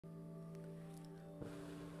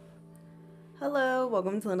Hello,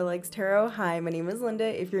 welcome to Linda Likes Tarot. Hi, my name is Linda.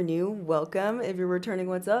 If you're new, welcome. If you're returning,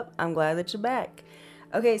 what's up? I'm glad that you're back.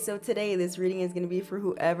 Okay, so today this reading is going to be for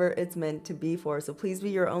whoever it's meant to be for. So please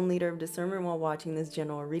be your own leader of discernment while watching this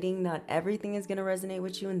general reading. Not everything is going to resonate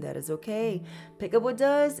with you, and that is okay. Pick up what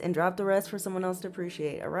does and drop the rest for someone else to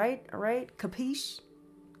appreciate. All right? All right? Capiche?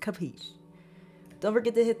 Capiche. Don't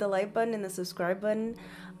forget to hit the like button and the subscribe button.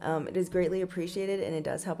 It is greatly appreciated and it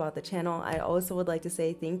does help out the channel. I also would like to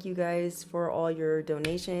say thank you guys for all your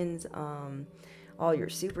donations, all your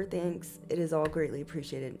super thanks. It is all greatly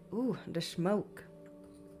appreciated. Ooh, the smoke.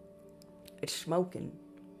 It's smoking.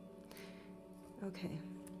 Okay.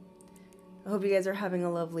 I hope you guys are having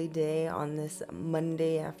a lovely day on this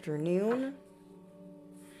Monday afternoon.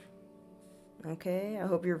 Okay, I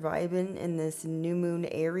hope you're vibing in this new moon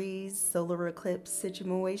Aries solar eclipse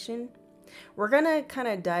situation. We're gonna kind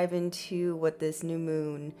of dive into what this new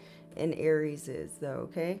moon in Aries is though,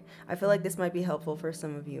 okay? I feel like this might be helpful for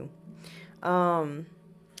some of you.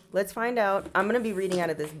 Let's find out. I'm gonna be reading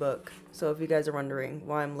out of this book. So if you guys are wondering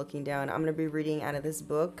why I'm looking down, I'm gonna be reading out of this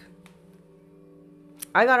book.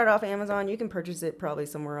 I got it off Amazon. You can purchase it probably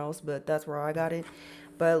somewhere else, but that's where I got it.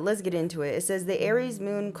 But let's get into it. It says the Aries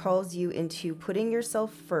moon calls you into putting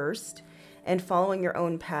yourself first and following your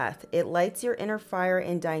own path. It lights your inner fire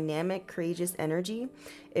and dynamic, courageous energy.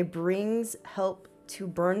 It brings help to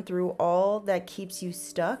burn through all that keeps you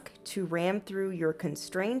stuck, to ram through your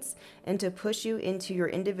constraints, and to push you into your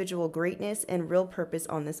individual greatness and real purpose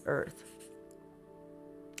on this earth.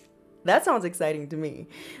 That sounds exciting to me.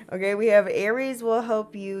 Okay, we have Aries will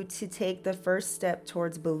help you to take the first step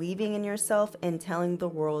towards believing in yourself and telling the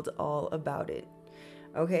world all about it.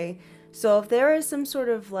 Okay, so if there is some sort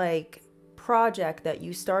of like project that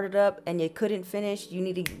you started up and you couldn't finish, you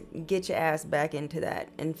need to get your ass back into that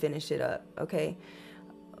and finish it up. Okay,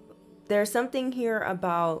 there's something here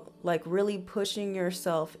about like really pushing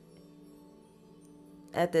yourself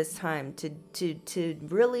at this time to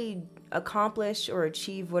really accomplish or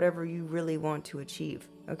achieve whatever you really want to achieve.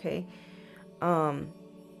 Okay,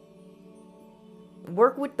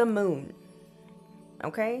 work with the moon.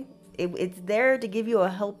 Okay, it's there to give you a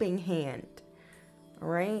helping hand. All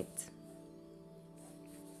right,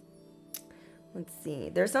 let's see,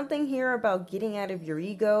 there's something here about getting out of your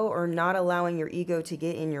ego or not allowing your ego to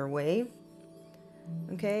get in your way.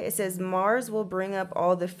 Okay, it says Mars will bring up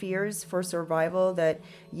all the fears for survival that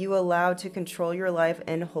you allow to control your life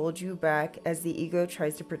and hold you back as the ego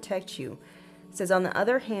tries to protect you. It says on the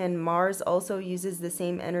other hand, Mars also uses the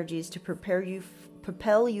same energies to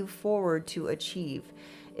propel you forward to achieve.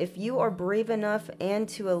 If you are brave enough and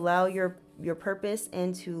to allow your purpose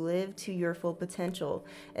and to live to your full potential.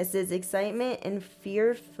 It says excitement and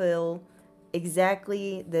fear feel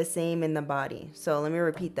exactly the same in the body. So let me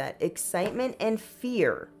repeat that. Excitement and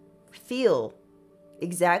fear feel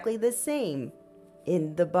exactly the same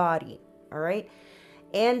in the body. All right.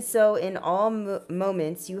 And so in all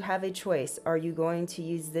moments, you have a choice. Are you going to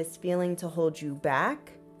use this feeling to hold you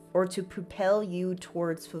back or to propel you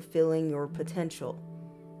towards fulfilling your potential?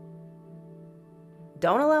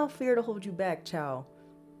 Don't allow fear to hold you back, child.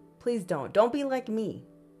 Please don't. Don't be like me.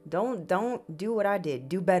 Don't do what I did.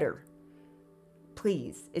 Do better.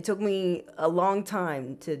 Please. It took me a long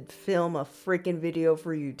time to film a freaking video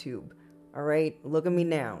for YouTube. All right? Look at me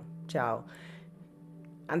now, child.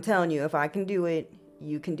 I'm telling you, if I can do it,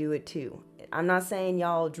 you can do it too. I'm not saying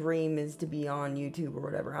y'all dream is to be on YouTube or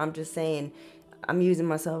whatever. I'm just saying I'm using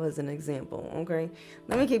myself as an example, okay?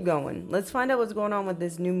 Let me keep going. Let's find out what's going on with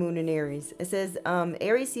this new moon in Aries. It says,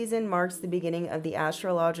 Aries season marks the beginning of the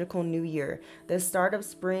astrological new year, the start of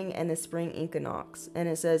spring and the spring equinox. And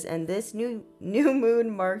it says, and this new moon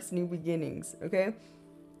marks new beginnings, okay?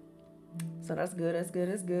 So that's good, that's good,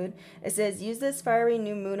 that's good. It says, use this fiery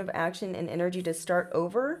new moon of action and energy to start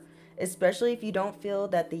over, especially if you don't feel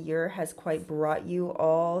that the year has quite brought you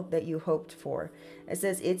all that you hoped for. It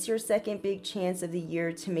says it's your second big chance of the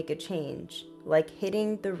year to make a change, like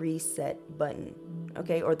hitting the reset button,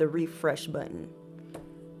 okay, or the refresh button.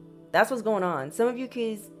 That's what's going on. Some of you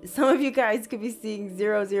guys could be seeing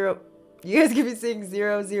 0, you guys could be seeing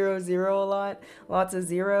 0, 0, 0 a lot, lots of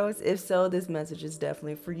zeros. If so, this message is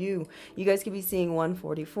definitely for you. You guys could be seeing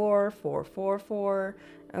 144, 444,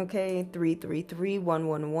 okay, 333,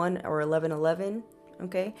 111, or 1111.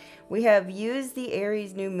 Okay, we have used the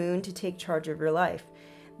Aries new moon to take charge of your life.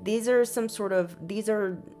 These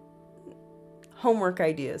are homework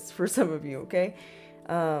ideas for some of you, okay,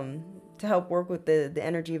 to help work with the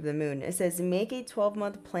energy of the moon. It says make a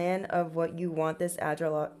 12-month plan of what you want this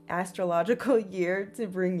astrological year to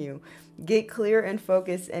bring you. Get clear and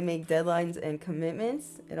focus and make deadlines and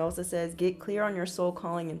commitments. It also says get clear on your soul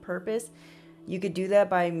calling and purpose. You could do that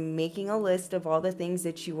by making a list of all the things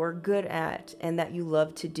that you are good at and that you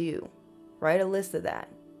love to do. Write a list of that.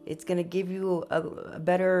 It's going to give you a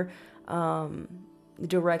better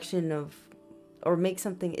direction of, or make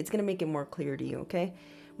something, it's going to make it more clear to you, okay?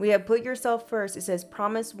 We have put yourself first. It says,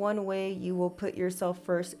 promise one way you will put yourself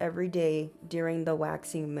first every day during the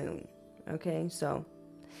waxing moon. Okay, so,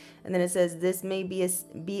 and then it says, this may be as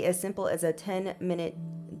simple as a 10-minute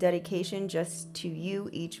dedication just to you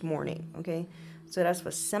each morning. Okay, so that's for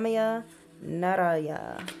Samaya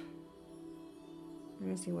Naraya. Let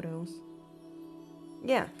me see what else.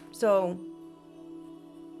 Yeah, so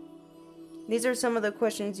these are some of the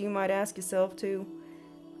questions you might ask yourself too.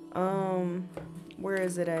 Where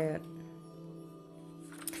is it at?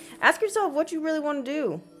 Ask yourself what you really want to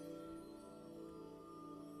do.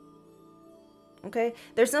 Okay,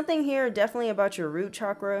 there's something here definitely about your root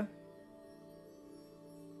chakra.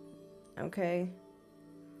 Okay,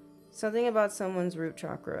 something about someone's root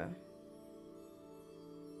chakra.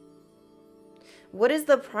 What is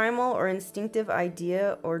the primal or instinctive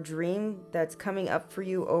idea or dream that's coming up for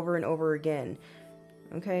you over and over again?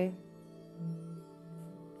 Okay,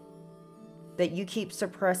 that you keep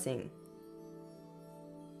suppressing.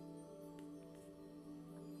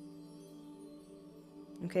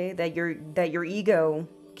 Okay, that your ego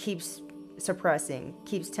keeps suppressing,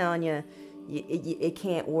 keeps telling you it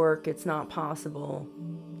can't work, it's not possible.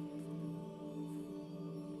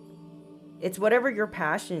 It's whatever you're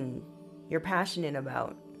passionate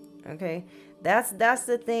about. Okay, that's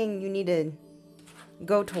the thing you need to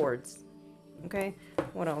go towards. Okay,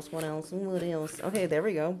 what else? Okay, there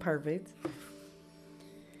we go. Perfect.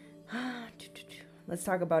 Let's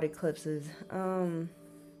talk about eclipses.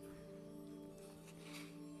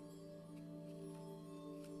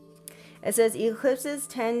 It says eclipses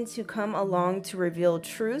tend to come along to reveal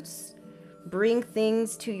truths, bring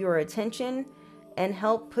things to your attention, and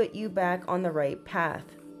help put you back on the right path,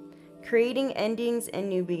 creating endings and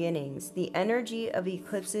new beginnings. The energy of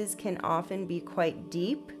eclipses can often be quite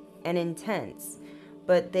deep and intense,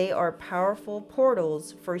 but they are powerful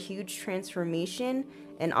portals for huge transformation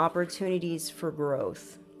and opportunities for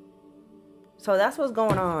growth. So that's what's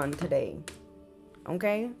going on today.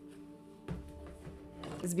 Okay?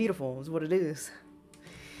 It's beautiful, is what it is.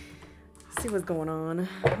 Let's see what's going on.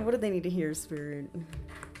 What do they need to hear, Spirit?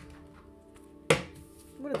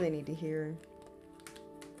 What do they need to hear?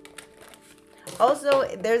 Also,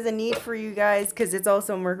 there's a need for you guys, because it's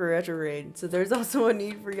also Mercury retrograde. So there's also a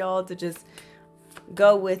need for y'all to just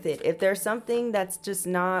go with it. If there's something that's just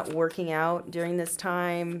not working out during this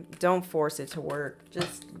time, don't force it to work.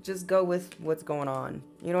 Just go with what's going on.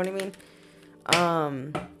 You know what I mean?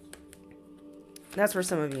 That's for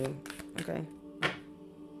some of you. Okay.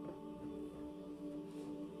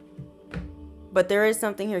 But there is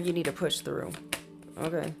something here you need to push through.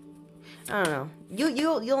 Okay. I don't know.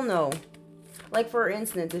 You'll know. Like, for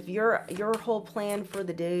instance, if your whole plan for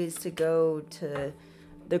the day is to go to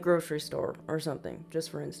the grocery store or something, just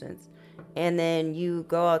for instance, and then you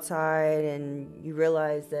go outside and you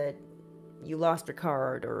realize that you lost your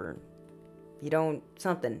card, or you don't,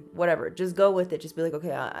 something, whatever, just go with it. Just be like,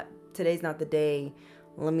 okay, today's not the day.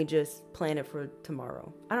 Let me just plan it for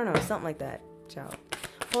tomorrow. I don't know, something like that. Ciao.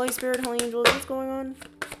 Holy Spirit, Holy Angels, what's going on?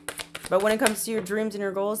 But when it comes to your dreams and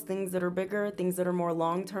your goals, things that are bigger, things that are more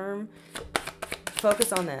long-term,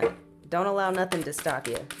 focus on that. Don't allow nothing to stop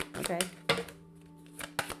you, okay?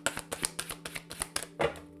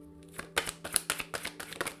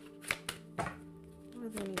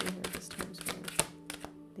 What do they need to hear this time?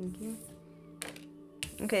 Thank you.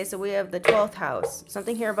 Okay, so we have the 12th house.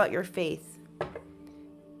 Something here about your faith.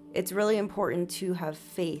 It's really important to have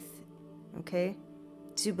faith, okay?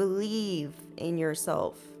 To believe in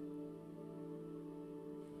yourself.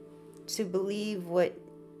 To believe what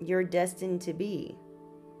you're destined to be.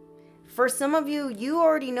 For some of you, you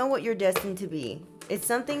already know what you're destined to be. It's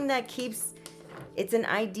something that keeps, it's an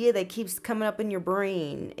idea that keeps coming up in your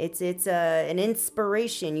brain. It's an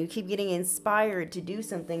inspiration. You keep getting inspired to do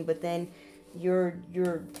something, but then your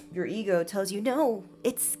ego tells you, no,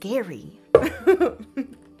 it's scary.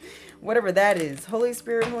 Whatever that is. Holy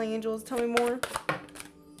Spirit, Holy Angels, tell me more.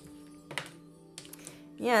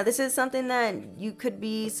 Yeah, this is something that you could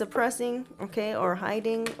be suppressing, okay, or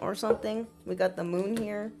hiding or something. We got the moon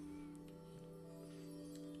here.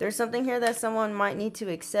 There's something here that someone might need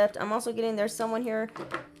to accept. I'm also getting there's someone here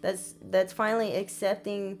that's finally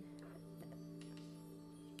accepting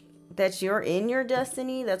that you're in your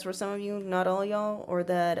destiny. That's for some of you, not all y'all, or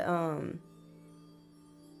that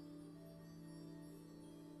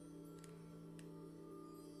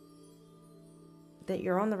that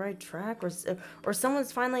you're on the right track, or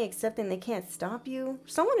someone's finally accepting they can't stop you.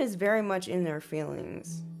 Someone is very much in their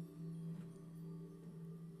feelings.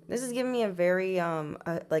 This is giving me a very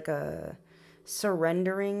like a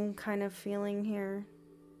surrendering kind of feeling here.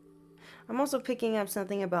 I'm also picking up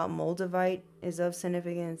something about Moldavite is of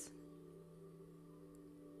significance.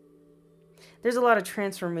 There's a lot of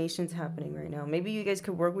transformations happening right now. Maybe you guys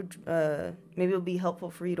could work with, maybe it'll be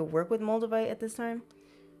helpful for you to work with Moldavite at this time.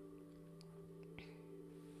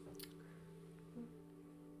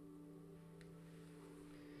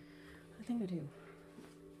 I think I do.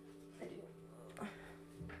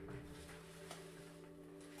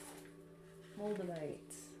 Moldavite.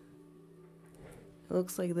 It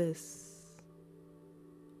looks like this.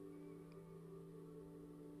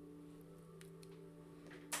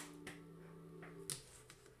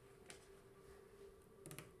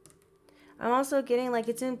 I'm also getting like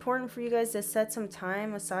it's important for you guys to set some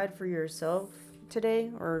time aside for yourself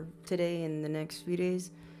today, or today and the next few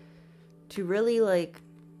days, to really like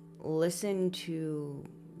listen to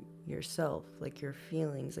yourself, like your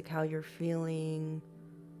feelings, like how you're feeling.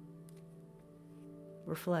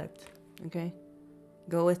 Reflect, okay?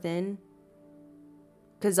 Go within,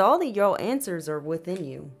 because all your answers are within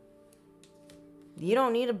you. You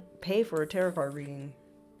don't need to pay for a tarot card reading.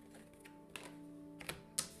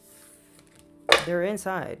 They're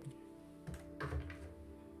inside.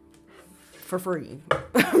 For free.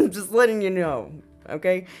 I'm just letting you know.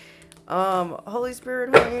 Okay? Holy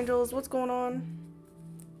Spirit, Holy Angels, what's going on?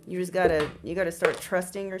 You gotta start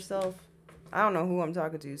trusting yourself. I don't know who I'm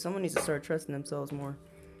talking to. Someone needs to start trusting themselves more.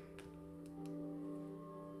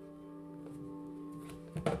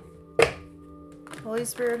 Holy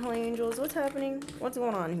Spirit, Holy Angels, what's happening? What's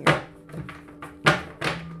going on here?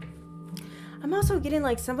 I'm also getting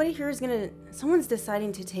like somebody here is someone's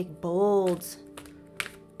deciding to take bold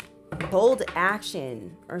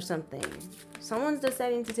action or something. Someone's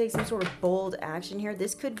deciding to take some sort of bold action here.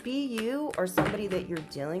 This could be you or somebody that you're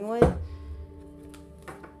dealing with.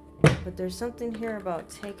 But there's something here about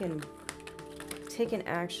taking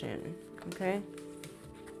action, okay?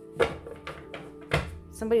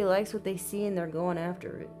 Somebody likes what they see and they're going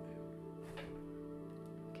after it.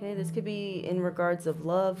 Okay, this could be in regards of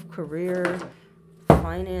love, career,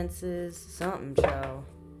 finances, something, child.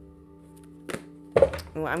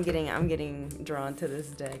 Well, I'm getting drawn to this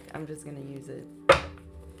deck. I'm just gonna use it.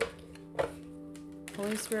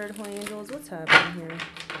 Holy Spirit, Holy Angels, what's happening here?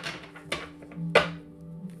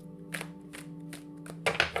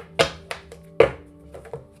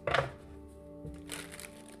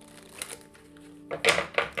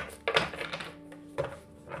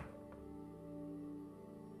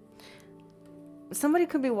 Somebody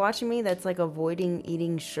could be watching me that's like avoiding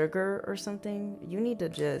eating sugar or something. You need to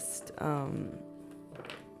just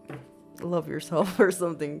love yourself or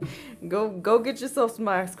something. Go get yourself some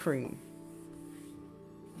ice cream.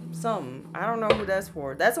 Something. I don't know who that's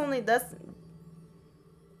for. That's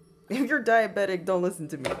if you're diabetic, don't listen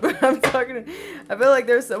to me. But I feel like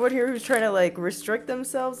there's someone here who's trying to like restrict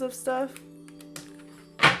themselves of stuff.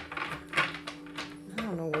 I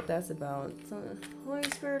don't know what that's about. Holy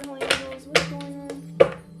Spirit, Holy Angels, what's going on?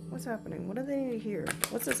 What's happening? What do they need to hear?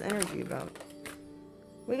 What's this energy about?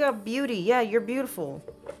 We got beauty. Yeah, you're beautiful.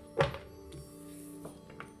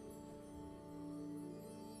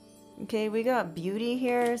 Okay, we got beauty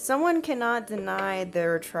here. Someone cannot deny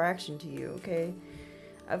their attraction to you, okay?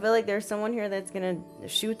 I feel like there's someone here that's gonna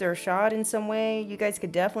shoot their shot in some way. You guys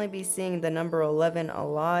could definitely be seeing the number 11 a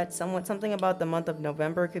lot. Something about the month of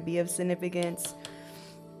November could be of significance.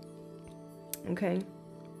 Okay.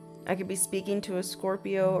 I could be speaking to a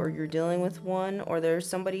Scorpio, or you're dealing with one, or there's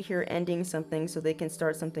somebody here ending something so they can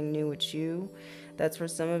start something new with you. That's for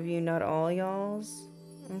some of you, not all y'alls.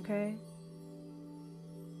 Okay.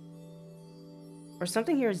 Or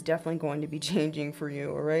something here is definitely going to be changing for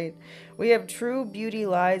you, all right? We have true beauty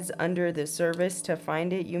lies under the surface. To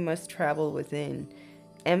find it, you must travel within.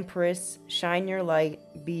 Empress, shine your light,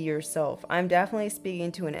 be yourself. I'm definitely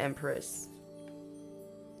speaking to an Empress.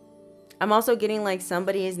 I'm also getting like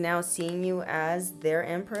somebody is now seeing you as their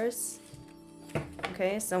Empress.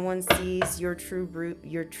 Okay, someone sees your true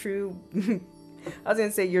I was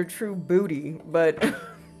gonna say your true booty, but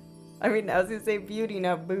I mean, I was gonna say beauty,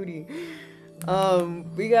 not booty.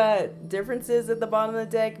 We got differences at the bottom of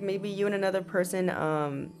the deck. Maybe you and another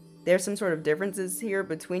person, there's some sort of differences here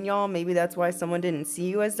between y'all. Maybe that's why someone didn't see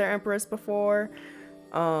you as their Empress before.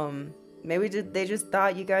 Maybe they just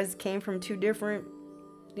thought you guys came from two different,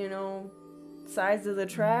 you know, sides of the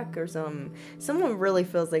track or something. Someone really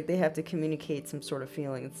feels like they have to communicate some sort of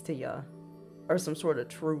feelings to ya. or some sort of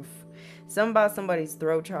truth. Something about somebody's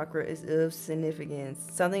throat chakra is of significance.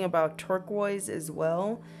 Something about turquoise as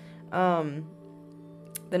well.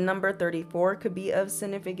 The number 34 could be of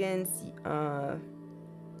significance. The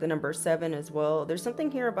number 7 as well. There's something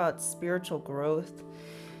here about spiritual growth.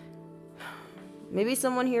 Maybe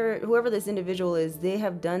someone here, whoever this individual is, they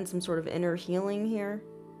have done some sort of inner healing here.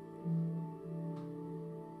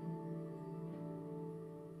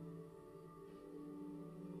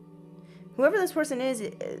 Whoever this person is,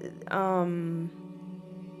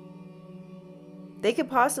 they could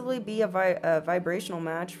possibly be a vibrational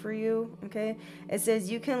match for you, okay? It says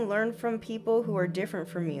you can learn from people who are different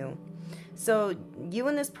from you. So you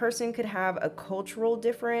and this person could have a cultural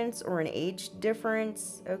difference or an age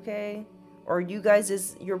difference, okay? Or you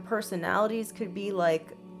guys, your personalities could be like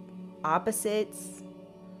opposites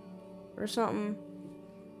or something.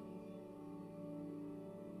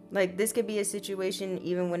 Like, this could be a situation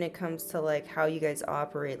even when it comes to, like, how you guys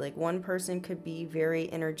operate. Like, one person could be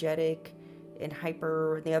very energetic and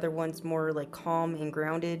hyper, and the other one's more, like, calm and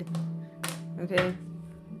grounded. Okay?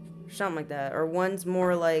 Something like that. Or one's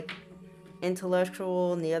more, like,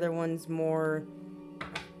 intellectual, and the other one's more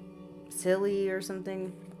silly or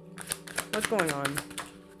something. What's going on?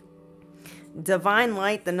 Divine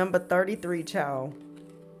Light, the number 33, Chow.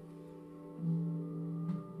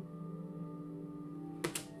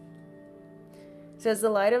 Says the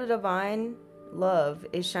light of divine love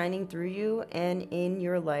is shining through you and in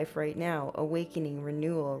your life right now. Awakening,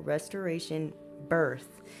 renewal, restoration,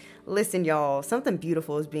 birth. Listen, y'all, something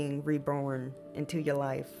beautiful is being reborn into your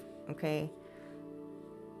life, okay?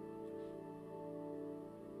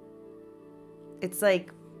 It's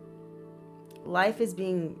like life is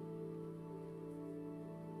being...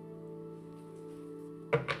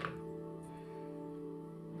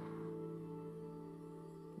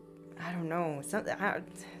 I don't know,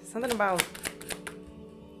 something about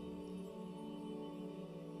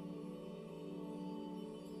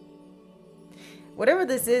whatever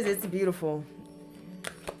this is, it's beautiful.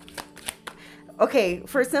 Okay,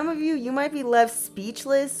 for some of you, you might be left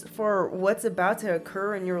speechless for what's about to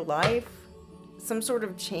occur in your life. Some sort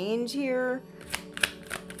of change here.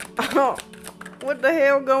 Oh, what the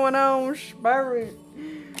hell going on, Spirit?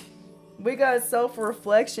 We got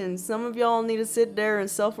self-reflection. Some of y'all need to sit there and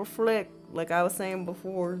self-reflect, like I was saying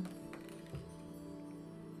before.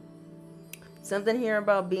 Something here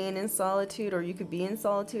about being in solitude, or you could be in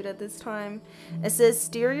solitude at this time. It says,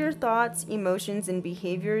 steer your thoughts, emotions, and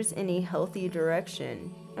behaviors in a healthy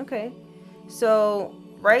direction. Okay. So,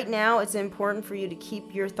 right now, it's important for you to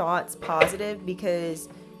keep your thoughts positive, because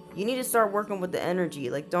you need to start working with the energy.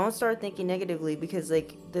 Like, don't start thinking negatively, because,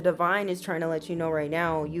 like, the divine is trying to let you know right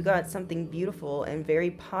now, you got something beautiful and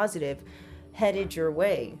very positive headed your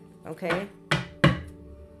way, okay?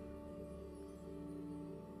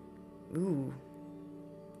 Ooh.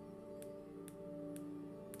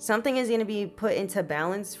 Something is going to be put into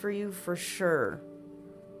balance for you for sure.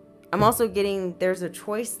 I'm also getting, there's a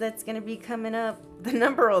choice that's going to be coming up. The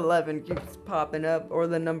number 11 keeps popping up, or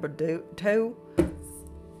the number 2.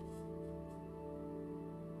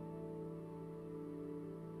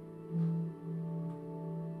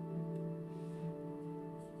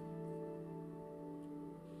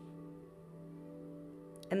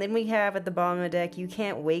 And then we have at the bottom of the deck, you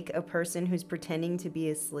can't wake a person who's pretending to be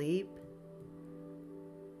asleep.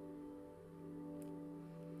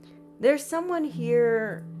 There's someone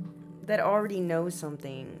here that already knows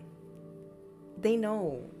something. They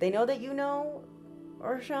know. They know that you know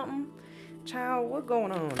or something. Child, what's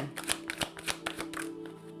going on?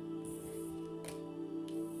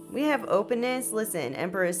 We have openness. Listen,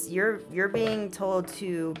 Empress, you're being told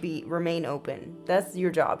to remain open. That's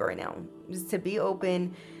your job right now. Just to be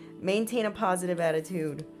open, maintain a positive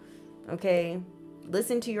attitude. Okay?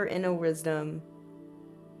 Listen to your inner wisdom.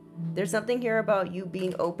 There's something here about you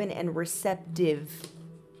being open and receptive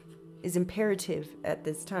is imperative at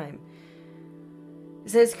this time.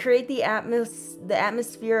 It says, create the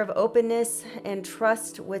atmosphere of openness and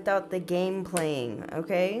trust without the game playing.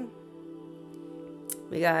 Okay?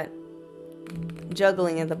 We got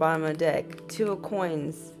juggling at the bottom of the deck. 2 of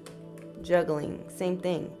coins. Juggling. Same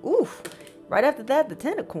thing. Oof. Right after that, the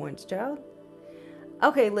 10 of coins, child.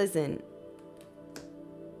 Okay, listen.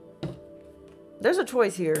 There's a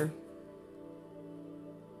choice here.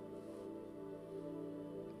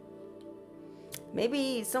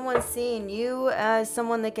 Maybe someone's seeing you as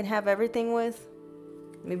someone they can have everything with.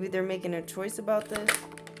 Maybe they're making a choice about this.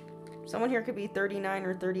 Someone here could be 39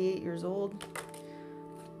 or 38 years old.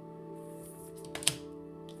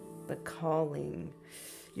 The calling.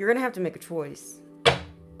 You're going to have to make a choice.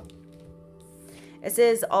 It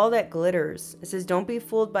says, all that glitters. It says, don't be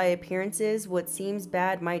fooled by appearances. What seems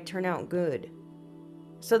bad might turn out good.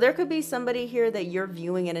 So there could be somebody here that you're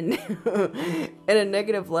viewing in a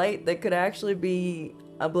negative light that could actually be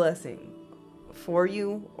a blessing for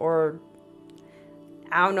you. Or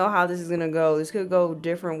I don't know how this is going to go. This could go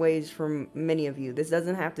different ways for many of you. This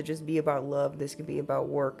doesn't have to just be about love. This could be about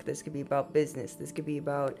work. This could be about business. This could be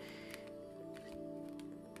about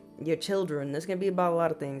your children. This can be about a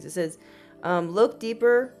lot of things. It says, look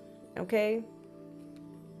deeper, okay?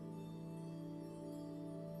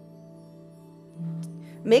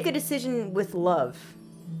 Make a decision with love.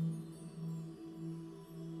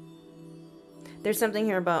 There's something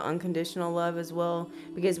here about unconditional love as well,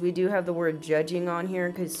 because we do have the word judging on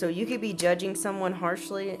here. So you could be judging someone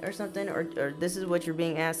harshly or something, or this is what you're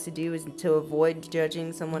being asked to do, is to avoid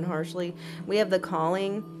judging someone harshly. We have the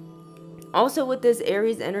calling. Also with this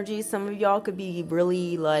Aries energy, some of y'all could be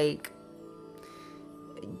really like,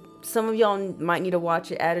 some of y'all might need to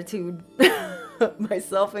watch your attitude.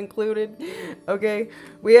 Myself included. Okay,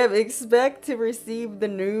 we have expect to receive the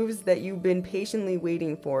news that you've been patiently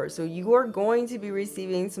waiting for. So you are going to be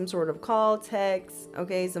receiving some sort of call, text,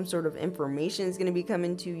 okay, some sort of information is going to be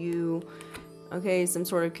coming to you, okay, some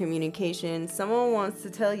sort of communication. Someone wants to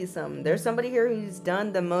tell you something. There's somebody here who's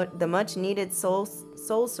done the much needed soul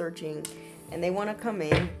searching, and they want to come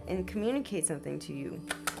in and communicate something to you.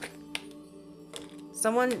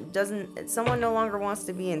 Someone no longer wants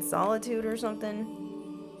to be in solitude or something.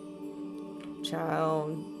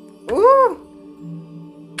 Child. Ooh!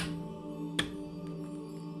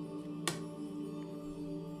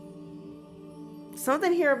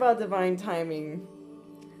 Something here about divine timing.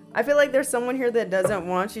 I feel like there's someone here that doesn't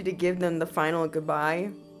want you to give them the final goodbye.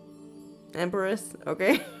 Empress,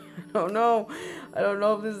 okay? I don't know. I don't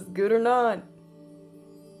know if this is good or not.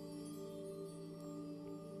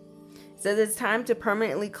 Says it's time to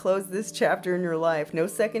permanently close this chapter in your life. No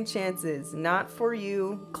second chances. Not for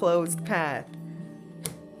you. Closed path.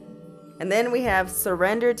 And then we have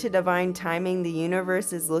surrender to divine timing. The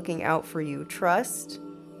universe is looking out for you. Trust.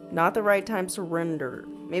 Not the right time. Surrender.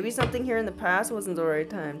 Maybe something here in the past wasn't the right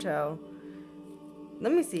time, child.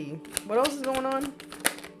 Let me see. What else is going on?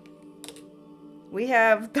 We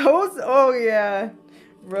have those. Oh yeah.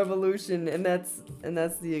 Revolution. And that's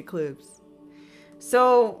the eclipse.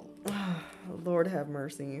 So Lord have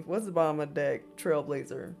mercy. What's the bottom of the deck?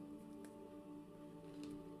 Trailblazer.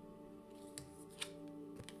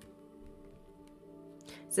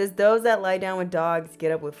 It says those that lie down with dogs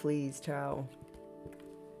get up with fleas, child.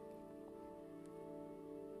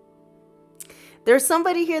 There's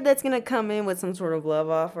somebody here that's going to come in with some sort of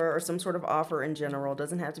love offer or some sort of offer in general. It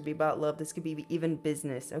doesn't have to be about love. This could be even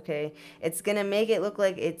business, okay? It's going to make it look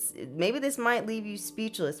like it's... Maybe this might leave you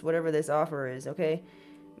speechless, whatever this offer is, okay?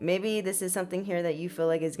 Maybe this is something here that you feel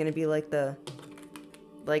like is going to be like the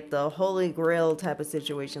Holy Grail type of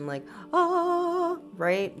situation. Like, ah,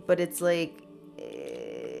 right? But it's like,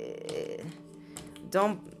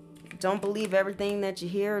 don't believe everything that you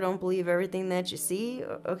hear. Don't believe everything that you see.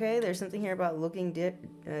 Okay, there's something here about looking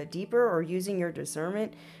deeper or using your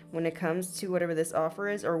discernment when it comes to whatever this offer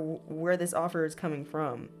is or where this offer is coming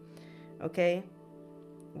from. Okay,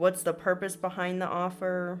 what's the purpose behind the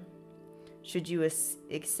offer? Should you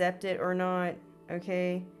accept it or not?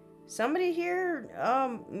 Okay, somebody here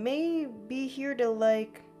may be here to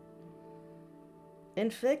like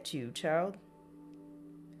inflict you, child.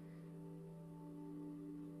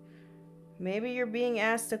 Maybe you're being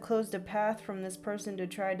asked to close the path from this person to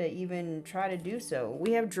try to do so.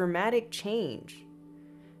 We have dramatic change.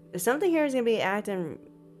 If something here is going to be acting...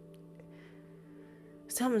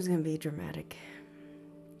 Something's going to be dramatic.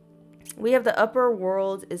 We have the upper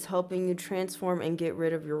world is helping you transform and get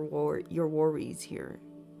rid of your worries here.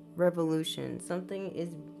 Revolution. Something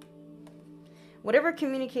is... Whatever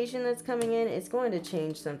communication that's coming in, it's going to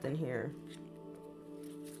change something here.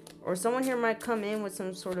 Or someone here might come in with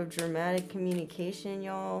some sort of dramatic communication,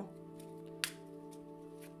 y'all.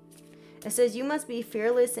 It says you must be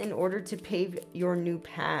fearless in order to pave your new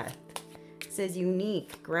path. It says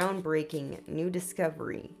unique, groundbreaking, new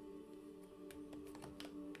discovery.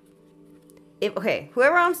 Okay,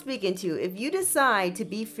 whoever I'm speaking to, if you decide to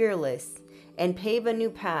be fearless and pave a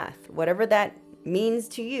new path, whatever that means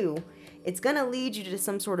to you, it's going to lead you to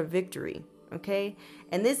some sort of victory, okay?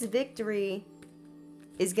 And this victory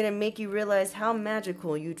is going to make you realize how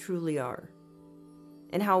magical you truly are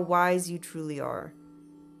and how wise you truly are.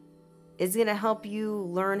 It's going to help you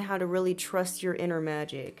learn how to really trust your inner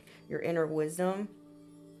magic, your inner wisdom.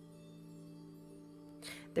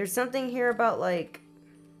 There's something here about like...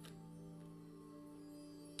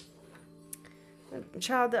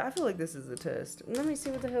 Child, I feel like this is a test. Let me see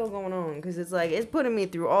what the hell going on. Because it's like, it's putting me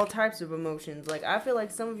through all types of emotions. Like, I feel like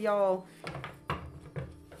some of y'all...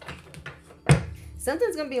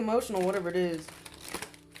 Something's going to be emotional, whatever it is.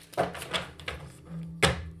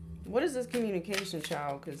 What is this communication,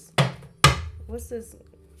 child? Because... What's this?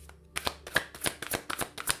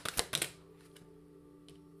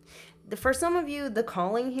 For some of you, the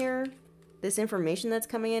calling here... This information that's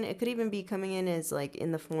coming in, it could even be coming in as like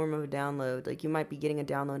in the form of a download. Like you might be getting a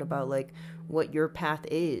download about like what your path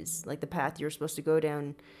is, like the path you're supposed to go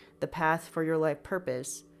down, the path for your life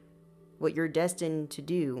purpose, what you're destined to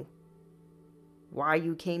do, why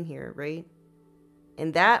you came here, right?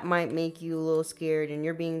 And that might make you a little scared, and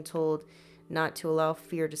you're being told not to allow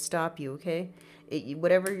fear to stop you, okay?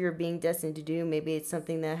 Whatever you're being destined to do, maybe it's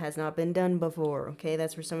something that has not been done before, okay?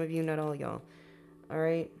 That's for some of you, not all y'all. All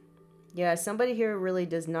right? Yeah, somebody here really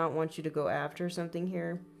does not want you to go after something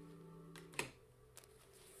here.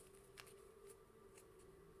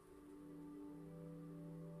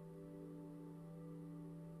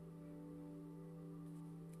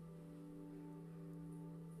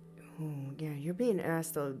 Oh, yeah, you're being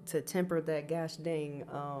asked to temper that gosh dang,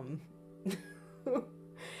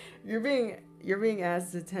 you're being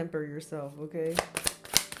asked to temper yourself, okay?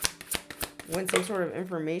 When some sort of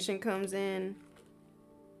information comes in.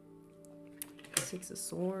 Six of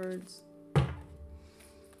Swords.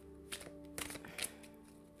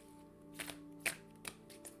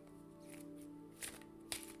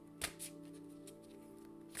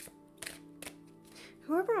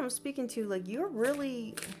 Whoever I'm speaking to, like, you're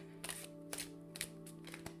really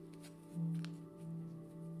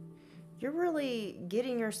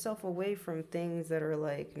getting yourself away from things that are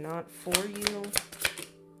like not for you.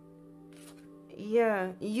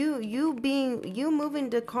 Yeah, you moving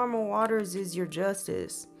to calmer waters is your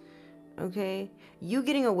justice. Okay? You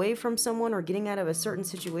getting away from someone or getting out of a certain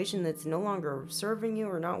situation that's no longer serving you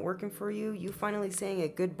or not working for you, you finally saying a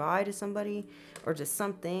goodbye to somebody or to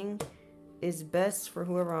something is best for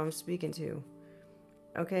whoever I'm speaking to.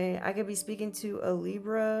 Okay? I could be speaking to a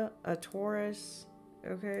Libra, a Taurus,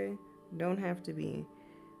 okay? Don't have to be.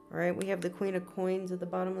 All right? We have the Queen of Coins at the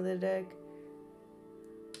bottom of the deck.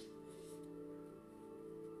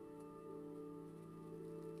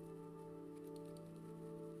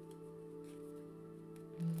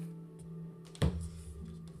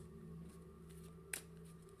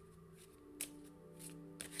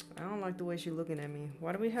 I don't like the way she's looking at me.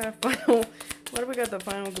 Why do we have final... Why do we got the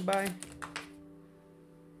final goodbye?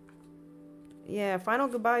 Yeah, final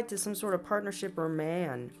goodbye to some sort of partnership or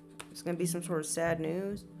man. It's going to be some sort of sad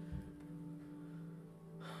news.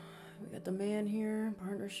 We got the man here,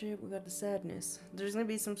 partnership. We got the sadness. There's going to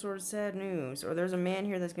be some sort of sad news. Or there's a man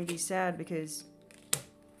here that's going to be sad because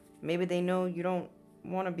maybe they know you don't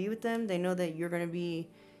want to be with them. They know that you're going to be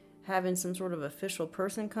having some sort of official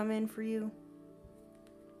person come in for you.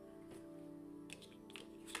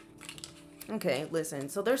 Okay, listen.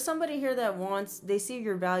 So there's somebody here that they see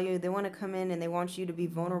your value. They want to come in and they want you to be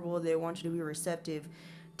vulnerable. They want you to be receptive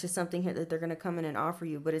to something here that they're going to come in and offer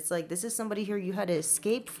you. But it's like, this is somebody here you had to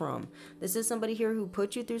escape from. This is somebody here who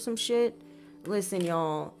put you through some shit. Listen,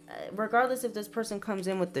 y'all, regardless if this person comes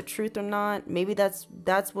in with the truth or not, maybe that's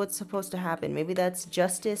what's supposed to happen. Maybe that's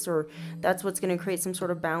justice, or that's what's going to create some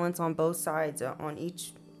sort of balance on both sides, on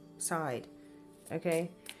each side.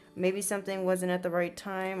 Okay? Maybe something wasn't at the right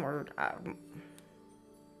time, or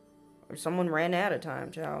someone ran out of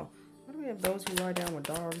time, child. Why do we have those who lie down with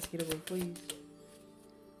dogs? Get over, please.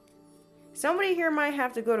 Somebody here might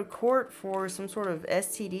have to go to court for some sort of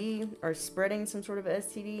STD, or spreading some sort of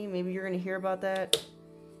STD. Maybe you're going to hear about that.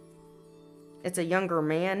 It's a younger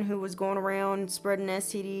man who was going around spreading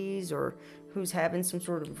STDs, or who's having some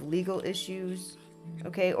sort of legal issues.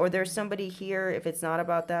 Okay, or there's somebody here, if it's not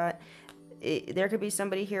about that, there could be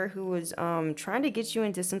somebody here who was trying to get you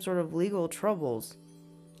into some sort of legal troubles.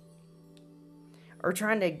 Or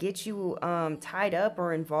trying to get you tied up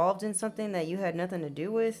or involved in something that you had nothing to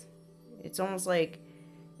do with. It's almost like,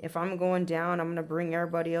 if I'm going down, I'm going to bring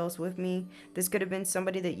everybody else with me. This could have been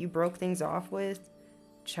somebody that you broke things off with.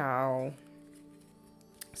 Ciao.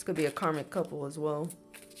 This could be a karmic couple as well.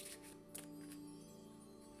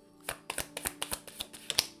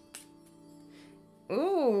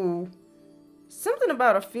 Ooh. Something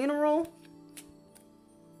about a funeral.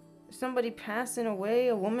 Somebody passing away.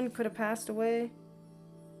 A woman could have passed away.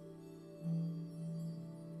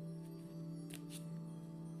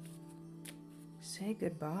 Say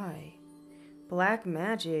goodbye. Black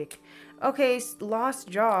magic. Okay, lost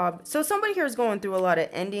job. So somebody here is going through a lot of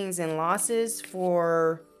endings and losses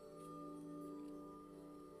for...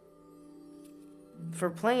 for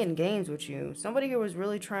playing games with you. Somebody here was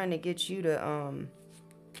really trying to get you to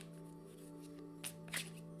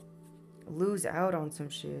lose out on some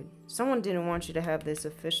shit. Someone didn't want you to have this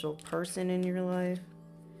official person in your life.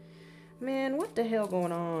 Man, what the hell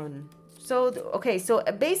going on? So, okay, so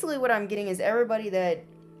basically what I'm getting is everybody that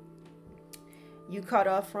you cut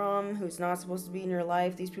off from, who's not supposed to be in your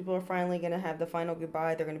life, these people are finally going to have the final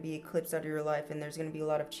goodbye. They're going to be eclipsed out of your life, and there's going to be a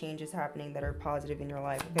lot of changes happening that are positive in your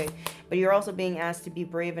life, okay? But you're also being asked to be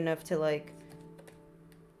brave enough to, like,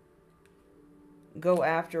 go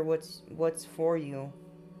after what's for you.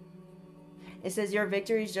 It says your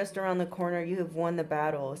victory is just around the corner. You have won the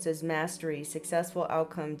battle. It says mastery, successful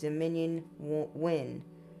outcome, dominion, win.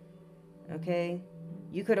 Okay?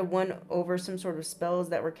 You could have won over some sort of spells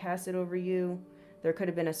that were casted over you. There could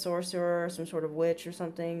have been a sorcerer, some sort of witch or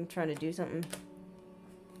something trying to do something.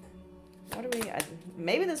 What do we...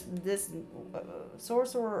 maybe this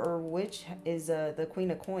sorcerer or witch is the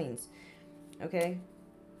Queen of Coins. Okay?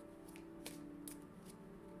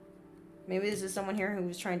 Maybe this is someone here who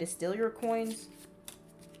was trying to steal your coins.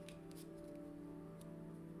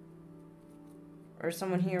 Or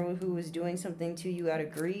someone here who was doing something to you out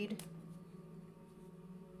of greed.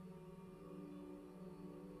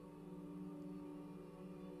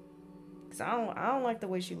 Because I don't like the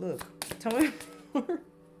way she look. Tell me more.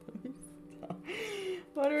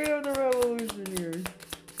 Why do we have the revolution here?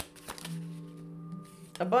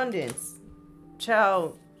 Abundance.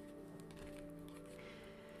 Child.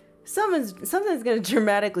 Something's going to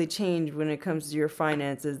dramatically change when it comes to your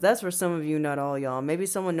finances. That's for some of you, not all y'all. Maybe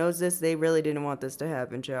someone knows this. They really didn't want this to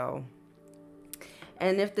happen, child.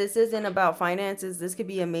 And if this isn't about finances, this could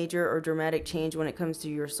be a major or dramatic change when it comes to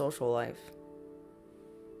your social life.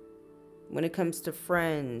 When it comes to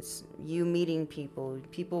friends, you meeting people,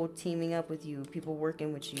 people teaming up with you, people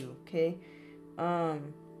working with you, okay?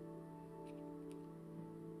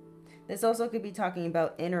 This also could be talking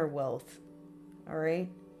about inner wealth, all right?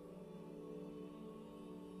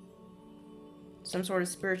 Some sort of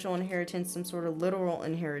spiritual inheritance, some sort of literal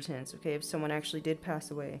inheritance, okay, if someone actually did pass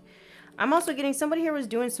away. I'm also getting somebody here was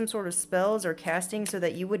doing some sort of spells or casting so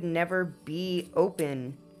that you would never be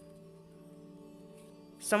open.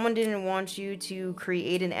 Someone didn't want you to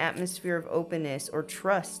create an atmosphere of openness or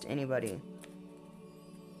trust anybody.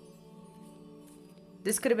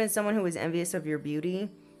 This could have been someone who was envious of your beauty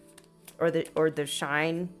or the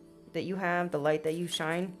shine that you have, the light that you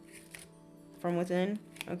shine from within,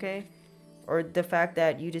 okay? Or the fact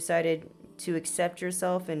that you decided to accept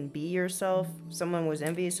yourself and be yourself. Someone was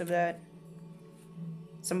envious of that.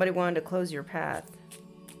 Somebody wanted to close your path.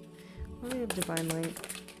 Oh, we have divine light.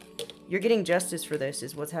 You're getting justice for this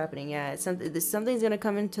is what's happening. Yeah, something's going to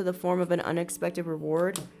come into the form of an unexpected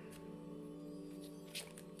reward. It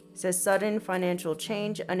says sudden financial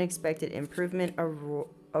change, unexpected improvement,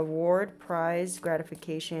 award, prize,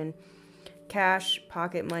 gratification, cash,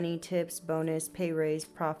 pocket money, tips, bonus, pay raise,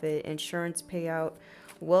 profit, insurance payout,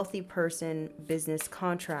 wealthy person, business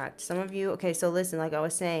contract. Some of you, okay, so listen, like I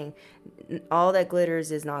was saying, all that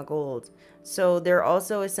glitters is not gold. So there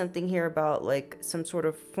also is something here about like some sort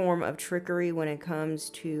of form of trickery when it comes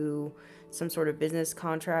to some sort of business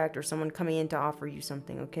contract or someone coming in to offer you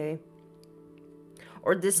something, okay?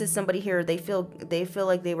 Or this is somebody here, they feel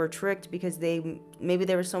like they were tricked because maybe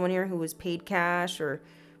there was someone here who was paid cash or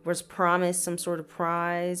was promised some sort of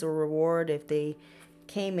prize or reward if they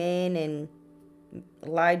came in and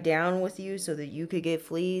lied down with you so that you could get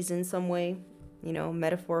fleas in some way, you know,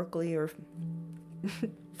 metaphorically or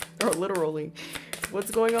or literally.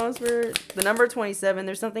 What's going on, Spirit? The number 27,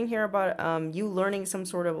 there's something here about you learning some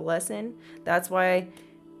sort of lesson. That's why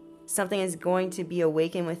something is going to be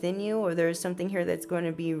awakened within you, or there's something here that's going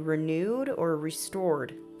to be renewed or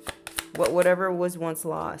restored. Whatever was once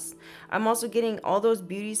lost. I'm also getting all those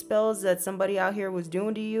beauty spells that somebody out here was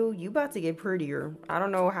doing to you. You about to get prettier. I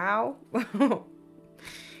don't know how.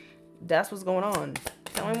 That's what's going on.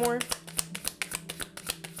 Tell me more.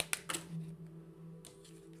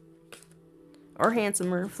 Or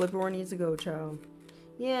handsomer. Flip it where it needs to go, child.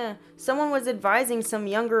 Yeah. Someone was advising some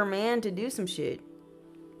younger man to do some shit.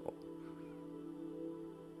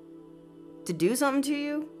 To do something to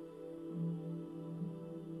you?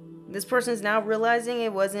 This person's now realizing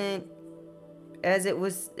it wasn't as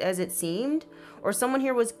it seemed, or someone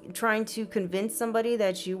here was trying to convince somebody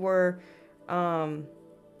that you were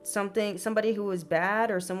somebody who was bad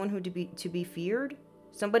or someone who to be feared.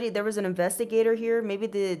 There was an investigator here. Maybe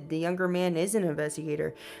the younger man is an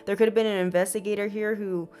investigator. There could have been an investigator here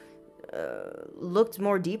who looked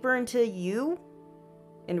more deeper into you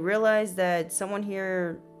and realized that someone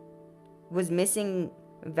here was missing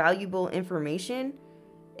valuable information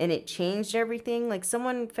and it changed everything. Like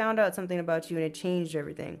someone found out something about you and it changed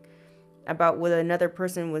everything. About what another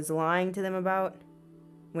person was lying to them about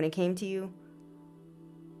when it came to you.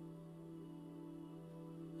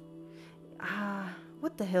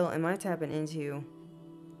 What the hell am I tapping into?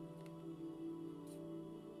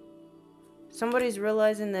 Somebody's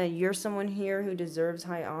realizing that you're someone here who deserves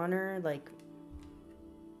high honor. Like,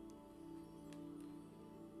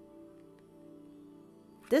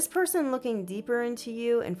 this person looking deeper into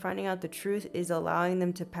you and finding out the truth is allowing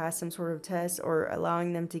them to pass some sort of test or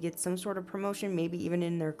allowing them to get some sort of promotion, maybe even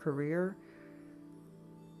in their career,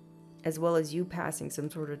 as well as you passing some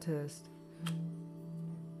sort of test.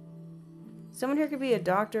 Someone here could be a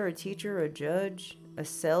doctor, a teacher, a judge, a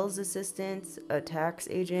sales assistant, a tax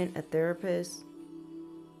agent, a therapist.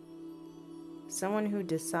 Someone who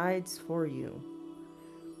decides for you.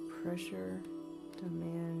 Pressure,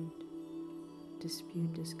 demand,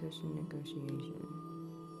 dispute, discussion, negotiation.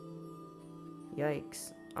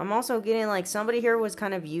 Yikes. I'm also getting like somebody here was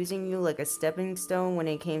kind of using you like a stepping stone when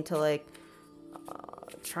it came to like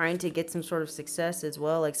trying to get some sort of success as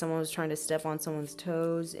well. Like someone was trying to step on someone's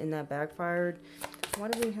toes and that backfired. Why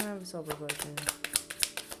do we have self-reflection?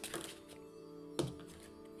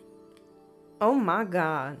 Oh my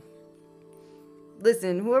God.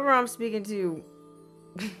 Listen, whoever I'm speaking to,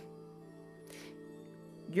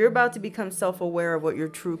 you're about to become self-aware of what your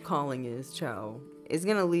true calling is, child. It's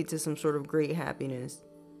going to lead to some sort of great happiness.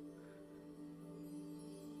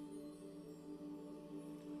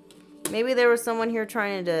 Maybe there was someone here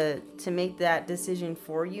trying to make that decision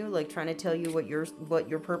for you, like trying to tell you what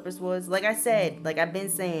your purpose was. Like I said, like I've been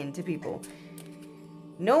saying to people,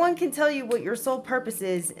 no one can tell you what your sole purpose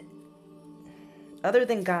is other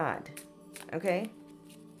than God. Okay?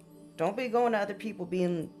 Don't be going to other people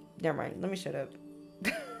being... Never mind. Let me shut up.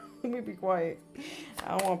 Let me be quiet.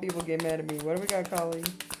 I don't want people to get mad at me. What do we got, Colleen?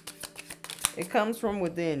 It comes from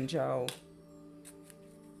within, child.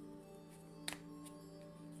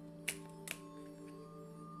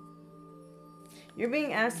 You're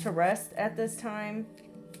being asked to rest at this time.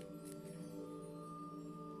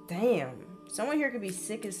 Damn. Someone here could be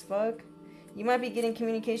sick as fuck. You might be getting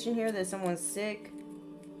communication here that someone's sick.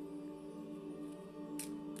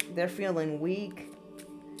 They're feeling weak.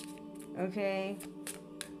 Okay.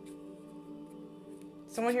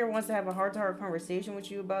 Someone here wants to have a heart-to-heart conversation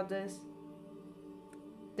with you about this.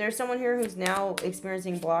 There's someone here who's now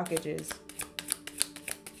experiencing blockages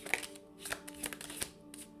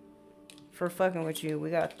for fucking with you. We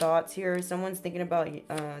got thoughts here. Someone's thinking about you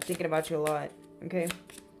a lot. Okay.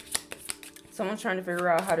 Someone's trying to figure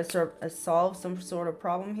out how to solve some sort of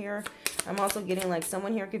problem here. I'm also getting like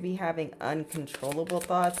someone here could be having uncontrollable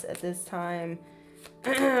thoughts at this time.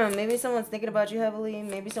 Maybe someone's thinking about you heavily.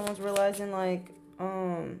 Maybe someone's realizing like,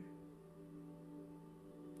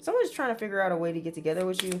 someone's trying to figure out a way to get together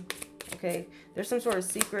with you. Okay. There's some sort of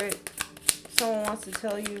secret someone wants to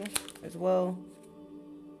tell you as well.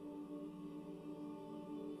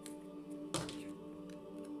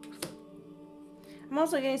 I'm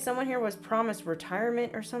also getting someone here was promised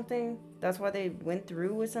retirement or something. That's why they went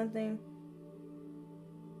through with something.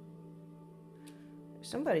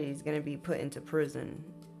 Somebody's going to be put into prison.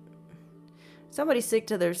 Somebody's sick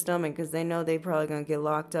to their stomach because they know they're probably going to get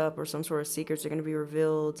locked up or some sort of secrets are going to be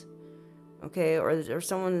revealed. Okay, or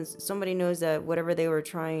somebody knows that whatever they were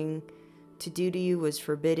trying to do to you was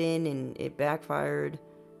forbidden and it backfired.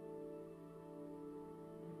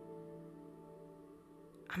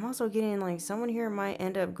 I'm also getting like someone here might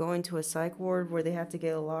end up going to a psych ward where they have to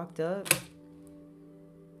get locked up.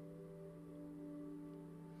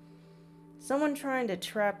 Someone trying to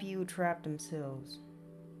trap you, trap themselves.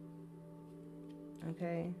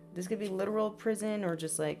 Okay. This could be literal prison or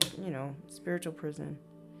just like, you know, spiritual prison.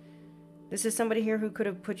 This is somebody here who could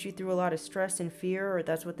have put you through a lot of stress and fear, or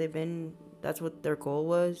that's what their goal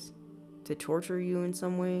was, to torture you in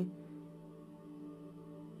some way.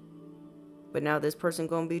 But now this person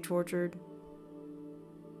gonna be tortured.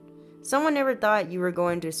 Someone never thought you were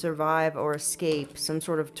going to survive or escape some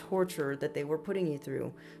sort of torture that they were putting you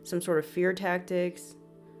through. Some sort of fear tactics.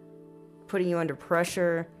 Putting you under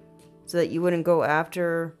pressure so that you wouldn't go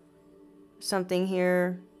after something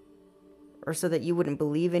here. Or so that you wouldn't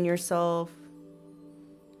believe in yourself.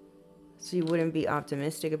 So you wouldn't be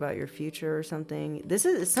optimistic about your future or something. This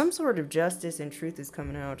is some sort of justice and truth is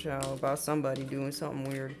coming out, y'all, about somebody doing something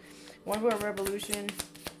weird. What about revolution?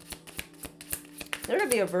 There could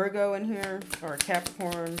be a Virgo in here, or a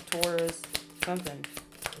Capricorn, Taurus, something.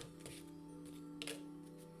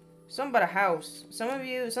 Something about a house. Some of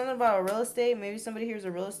you, something about real estate. Maybe somebody here is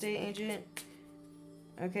a real estate agent.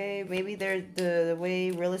 Okay, maybe the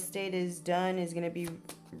way real estate is done is going to be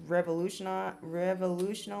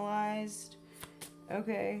revolutionized.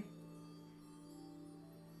 Okay.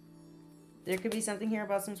 There could be something here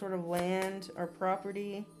about some sort of land or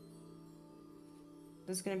property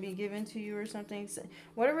that's going to be given to you or something. So,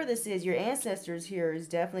 whatever this is, your ancestors here is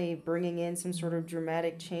definitely bringing in some sort of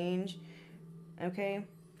dramatic change. Okay?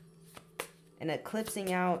 And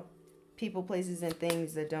eclipsing out people, places, and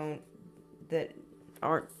things that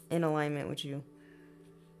aren't in alignment with you.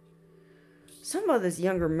 Something about this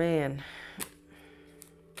younger man.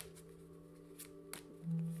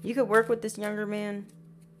 You could work with this younger man.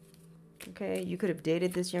 Okay, you could have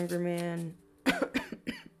dated this younger man.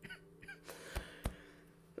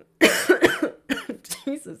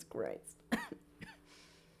 Jesus Christ.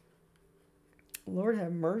 Lord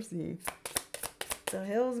have mercy. What the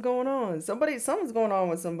hell is going on? Something's going on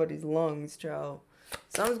with somebody's lungs, child.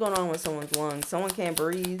 Something's going on with someone's lungs. Someone can't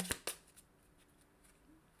breathe.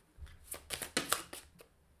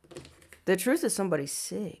 The truth is somebody's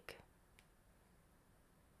sick.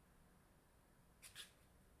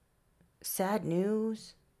 Sad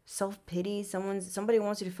news. Self-pity. Somebody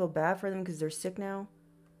wants you to feel bad for them because they're sick now.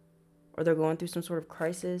 Or they're going through some sort of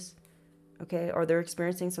crisis. Okay? Or they're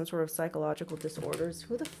experiencing some sort of psychological disorders.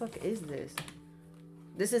 Who the fuck is this?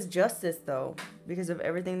 This is justice, though. Because of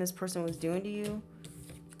everything this person was doing to you.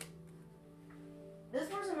 This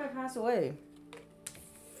person might pass away.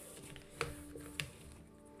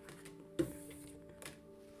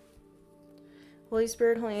 Holy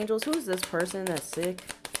Spirit, Holy Angels, who is this person that's sick?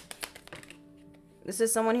 This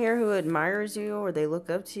is someone here who admires you or they look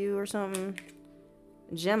up to you or something.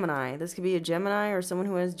 Gemini. This could be a Gemini or someone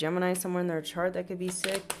who has Gemini somewhere in their chart that could be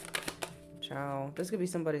sick. Ciao. This could be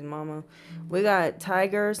somebody's mama. We got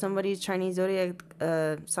Tiger. Somebody's Chinese zodiac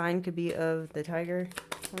sign could be of the tiger.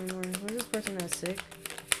 Who's this person that's sick?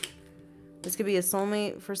 This could be a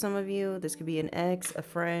soulmate for some of you. This could be an ex, a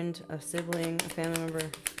friend, a sibling, a family member.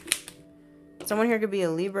 Someone here could be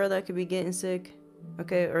a Libra that could be getting sick.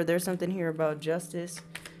 Okay, or there's something here about justice.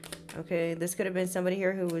 Okay, this could have been somebody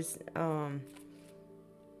here who was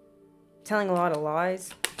telling a lot of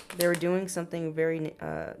lies. They were doing something very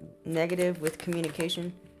negative with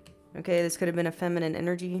communication. Okay, this could have been a feminine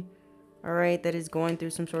energy. All right, that is going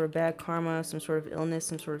through some sort of bad karma, some sort of illness,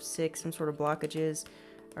 some sort of sick, some sort of blockages.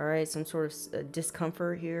 All right, some sort of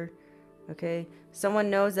discomfort here. Okay,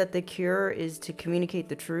 someone knows that the cure is to communicate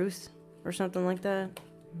the truth or something like that.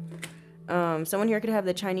 Someone here could have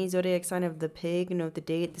the Chinese zodiac sign of the pig. Note the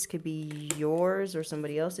date. This could be yours or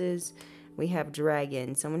somebody else's. We have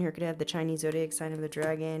dragon. Someone here could have the Chinese zodiac sign of the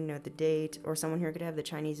dragon. Note the date. Or someone here could have the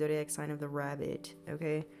Chinese zodiac sign of the rabbit.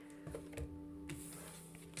 Okay.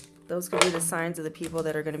 Those could be the signs of the people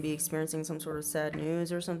that are going to be experiencing some sort of sad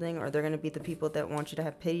news or something. Or they're going to be the people that want you to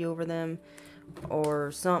have pity over them.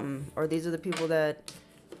 Or something. Or these are the people that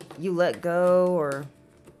you let go or...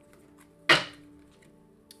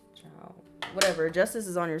 Whatever. Justice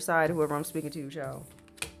is on your side, whoever I'm speaking to, child.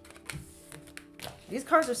 These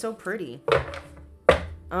cards are so pretty.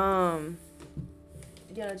 Yeah,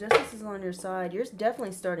 justice is on your side. You're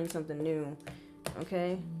definitely starting something new.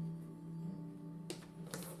 Okay?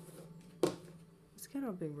 Let's get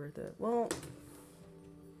how big worth it. Well,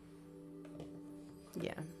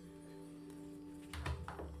 yeah.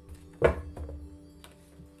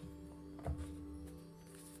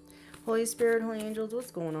 Holy Spirit, Holy Angels,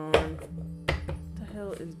 what's going on? What the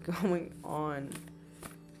hell is going on?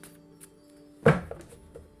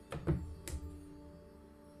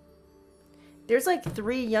 There's like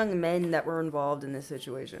 3 young men that were involved in this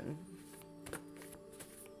situation.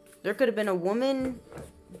 There could have been a woman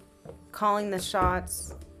calling the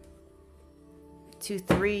shots to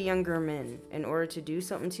 3 younger men in order to do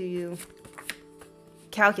something to you.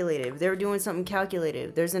 Calculated. They were doing something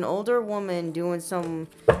calculated. There's an older woman doing some...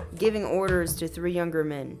 giving orders to 3 younger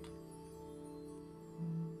men.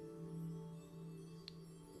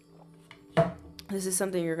 This is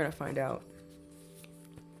something you're going to find out.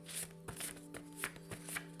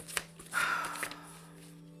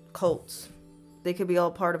 Cults. They could be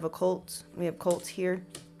all part of a cult. We have cults here.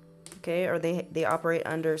 Okay, or they operate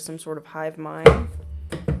under some sort of hive mind.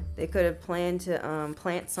 They could have planned to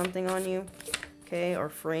plant something on you. Okay, or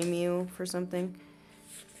frame you for something.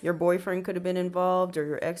 Your boyfriend could have been involved, or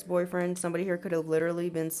your ex-boyfriend. Somebody here could have literally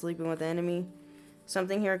been sleeping with the enemy.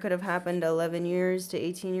 Something here could have happened 11 years to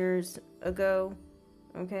 18 years ago.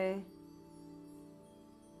 Okay?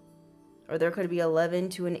 Or there could be 11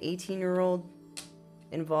 to an 18-year-old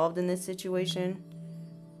involved in this situation.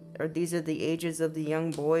 Or these are the ages of the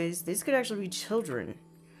young boys. These could actually be children.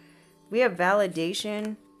 We have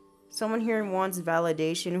validation. Someone here wants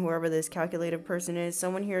validation, whoever this calculated person is.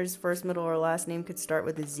 Someone here's first, middle, or last name could start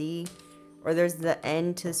with a Z. Or there's the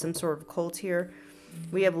N to some sort of cult here.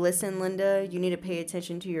 We have listen, Linda. You need to pay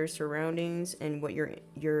attention to your surroundings and what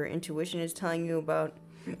your intuition is telling you about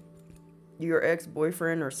your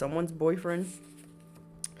ex-boyfriend or someone's boyfriend.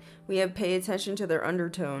 We have pay attention to their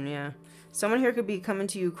undertone, yeah. Someone here could be coming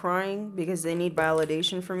to you crying because they need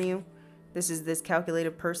validation from you. This is this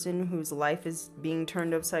calculated person whose life is being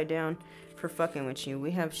turned upside down for fucking with you.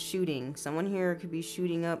 We have shooting. Someone here could be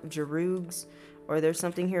shooting up Jarugs, or there's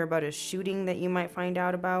something here about a shooting that you might find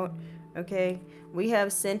out about, okay? We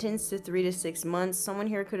have sentenced to 3 to 6 months. Someone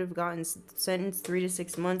here could have gotten sentenced 3 to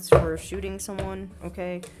 6 months for shooting someone,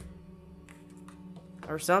 okay?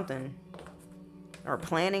 Or something. Or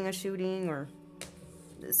planning a shooting, or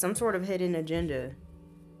some sort of hidden agenda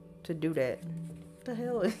to do that. What the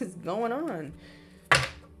hell is going on?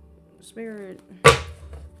 Spirit.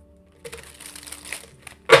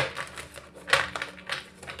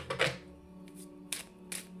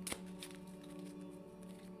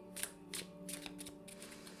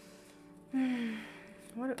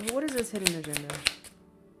 What is this hidden agenda?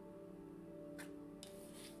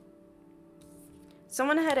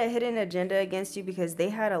 Someone had a hidden agenda against you because they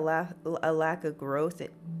had a lack of growth.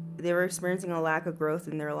 They were experiencing a lack of growth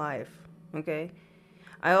in their life, okay?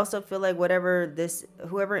 I also feel like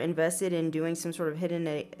whoever invested in doing some sort of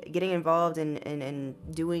getting involved in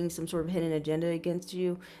doing some sort of hidden agenda against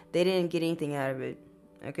you, they didn't get anything out of it,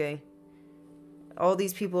 okay? All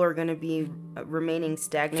these people are going to be remaining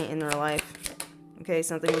stagnant in their life, okay?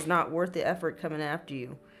 Something was not worth the effort coming after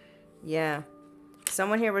you. Yeah.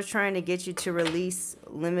 Someone here was trying to get you to release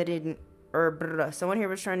someone here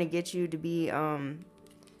was trying to get you to be in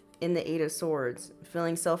the Eight of Swords,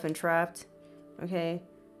 feeling self-entrapped, okay?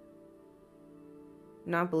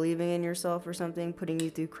 Not believing in yourself or something, putting you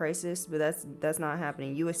through crisis, but that's not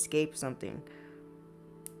happening. You escaped something.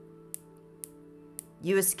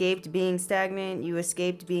 You escaped being stagnant, you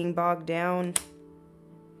escaped being bogged down.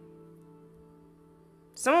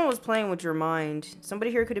 Someone was playing with your mind.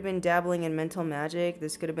 Somebody here could have been dabbling in mental magic.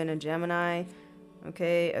 This could have been a Gemini,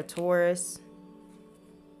 okay, a Taurus,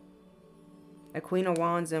 a Queen of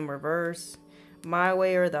Wands in reverse, my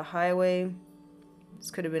way or the highway.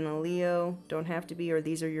 This could have been a Leo. Don't have to be, or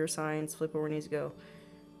these are your signs. Flip over needs to go.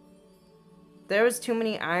 There was too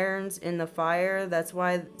many irons in the fire. That's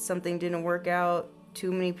why something didn't work out.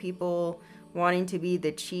 Too many people wanting to be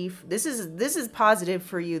the chief. This is positive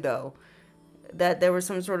for you though. That there was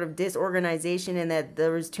some sort of disorganization and that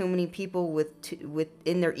there was too many people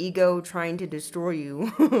within their ego trying to destroy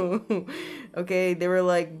you. Okay, they were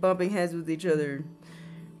like bumping heads with each other.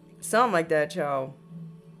 Something like that, y'all.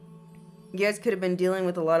 You guys could have been dealing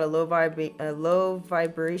with a lot of low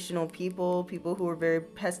vibrational people who were very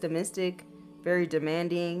pessimistic, very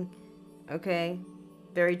demanding, okay,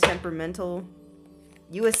 very temperamental.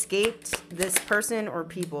 You escaped this person or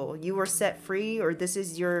people. You were set free, or this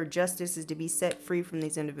is your justice, is to be set free from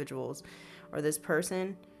these individuals or this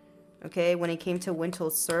person. Okay, when it came to winter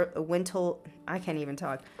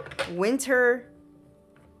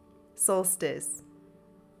solstice.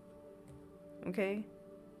 Okay.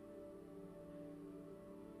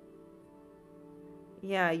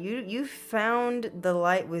 Yeah, you found the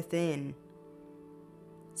light within.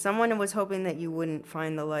 Someone was hoping that you wouldn't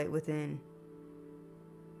find the light within.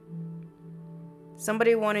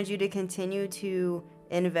 Somebody wanted you to continue to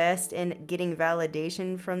invest in getting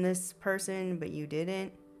validation from this person, but you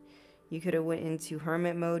didn't. You could have went into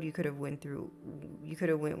hermit mode. You could have went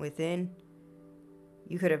within.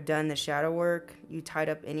 You could have done the shadow work. You tied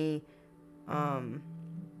up any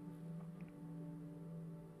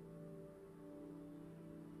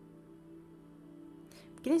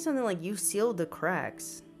getting something like you sealed the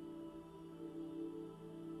cracks.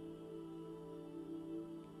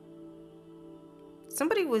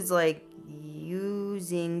 Somebody was like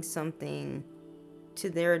using something to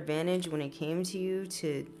their advantage when it came to you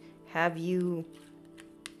to have you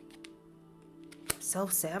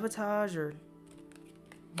self-sabotage or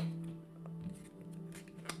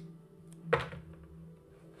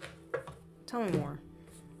tell me more.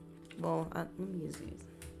 Well, let me use these.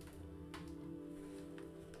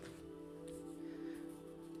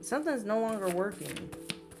 Something's no longer working.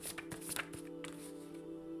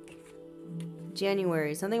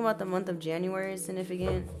 January. Something about the month of January is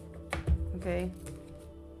significant. Okay.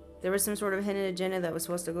 There was some sort of hidden agenda that was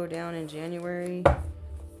supposed to go down in January.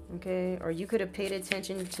 Okay. Or you could have paid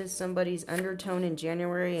attention to somebody's undertone in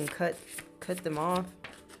January and cut them off.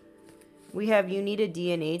 We have you need a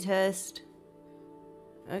DNA test.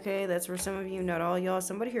 Okay, that's for some of you, not all y'all.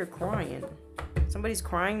 Somebody here crying. Somebody's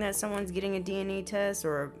crying that someone's getting a DNA test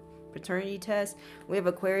or a paternity test. We have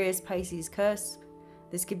Aquarius, Pisces, cusp.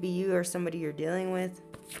 This could be you or somebody you're dealing with.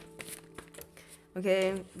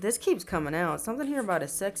 Okay, this keeps coming out. Something here about a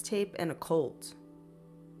sex tape and a cult.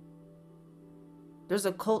 There's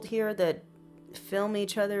a cult here that film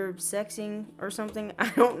each other sexing or something. I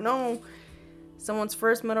don't know. Someone's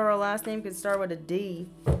first, middle, or last name could start with a D.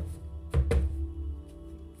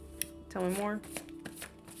 Tell me more.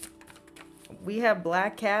 We have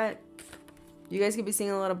black cat. You guys could be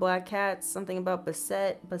seeing a lot of black cats. Something about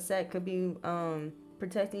Basset. Basset could be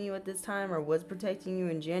protecting you at this time, or was protecting you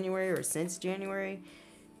in January or since January.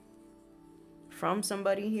 From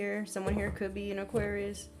somebody here. Someone here could be an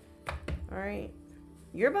Aquarius. Alright.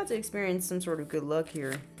 You're about to experience some sort of good luck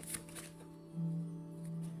here.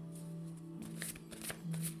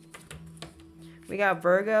 We got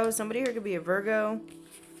Virgo. Somebody here could be a Virgo.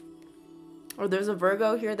 Or there's a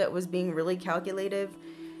Virgo here that was being really calculative.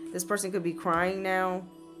 This person could be crying now.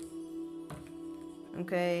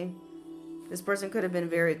 Okay. This person could have been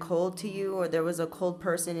very cold to you. Or there was a cold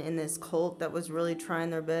person in this cult that was really trying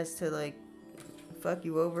their best to, like, fuck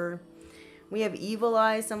you over. We have evil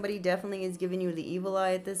eye. Somebody definitely is giving you the evil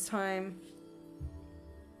eye at this time.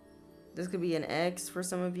 This could be an ex for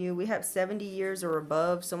some of you. We have 70 years or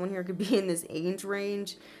above. Someone here could be in this age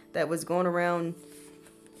range that was going around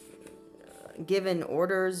giving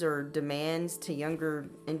orders or demands to younger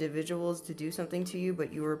individuals to do something to you,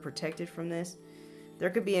 but you were protected from this. There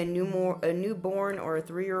could be a newborn or a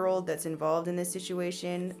 3-year-old that's involved in this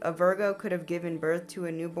situation. A Virgo could have given birth to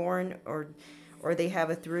a newborn, or they have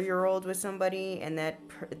a 3-year-old with somebody, and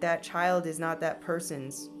that child is not that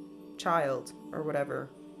person's child or whatever.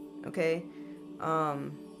 Okay?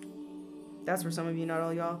 That's for some of you, not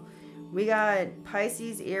all y'all. We got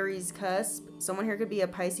Pisces, Aries, cusp. Someone here could be a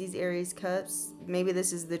Pisces, Aries, cusp. Maybe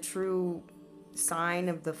this is the true sign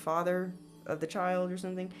of the father of the child or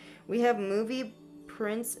something. We have movie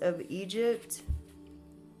Prince of Egypt.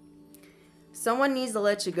 Someone needs to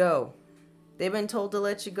let you go. They've been told to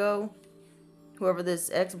let you go. Whoever this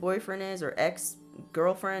ex-boyfriend is or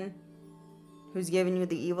ex-girlfriend who's giving you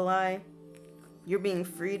the evil eye. You're being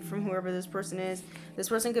freed from whoever this person is. This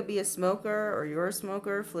person could be a smoker or you're a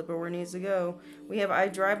smoker. Flip it where it needs to go. We have I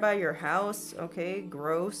drive by your house. Okay,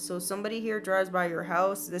 gross. So somebody here drives by your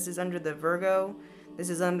house. This is under the Virgo. This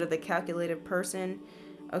is under the calculated person.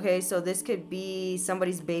 Okay, so this could be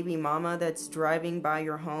somebody's baby mama that's driving by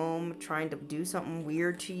your home, trying to do something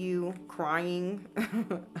weird to you, crying.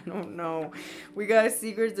 I don't know. We got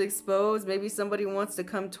secrets exposed. Maybe somebody wants to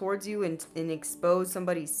come towards you and expose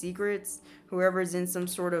somebody's secrets. Whoever's in some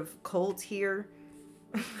sort of cult here.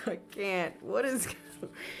 I can't. What is...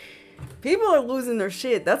 People are losing their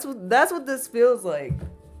shit. That's what this feels like.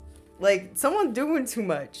 Like, someone doing too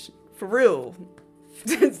much. For real.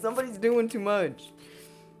 Somebody's doing too much.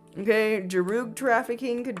 Okay, Jarug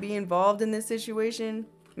trafficking could be involved in this situation.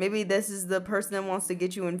 Maybe this is the person that wants to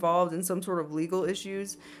get you involved in some sort of legal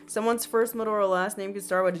issues. Someone's first, middle, or last name could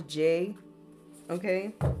start with a J.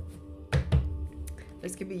 Okay.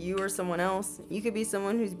 This could be you or someone else. You could be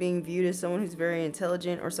someone who's being viewed as someone who's very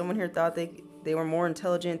intelligent, or someone here thought they were more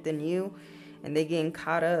intelligent than you, and they getting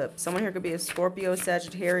caught up. Someone here could be a Scorpio,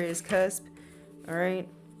 Sagittarius, cusp. All right.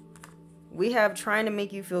 We have trying to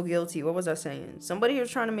make you feel guilty. What was I saying? Somebody who's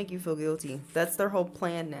trying to make you feel guilty. That's their whole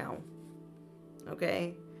plan now.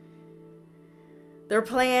 Okay? Their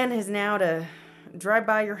plan is now to drive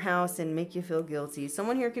by your house and make you feel guilty.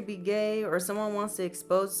 Someone here could be gay, or someone wants to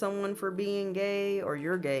expose someone for being gay, or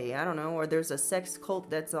you're gay. I don't know. Or there's a sex cult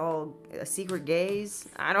that's all a secret gays.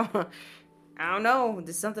 I don't know.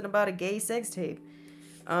 There's something about a gay sex tape.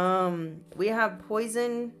 We have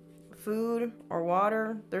poison, food, or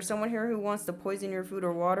water. There's someone here who wants to poison your food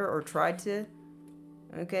or water, or tried to.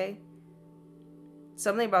 Okay?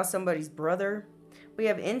 Something about somebody's brother. We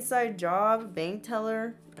have inside job, bank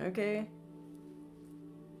teller. Okay?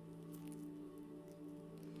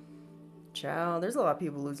 Child, there's a lot of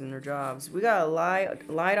people losing their jobs. We got a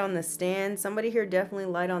light on the stand. Somebody here definitely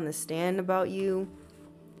lied on the stand about you.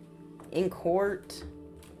 In court.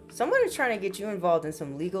 Someone is trying to get you involved in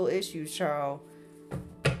some legal issues, child.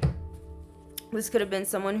 This could have been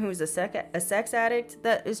someone who's a sex addict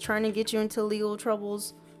that is trying to get you into legal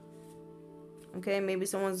troubles. Okay, maybe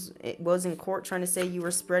someone was in court trying to say you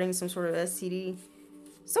were spreading some sort of STD.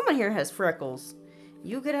 Someone here has freckles.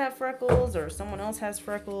 You could have freckles, or someone else has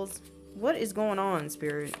freckles. What is going on,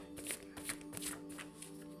 Spirit?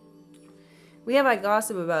 We have I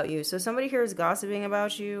gossip about you. So somebody here is gossiping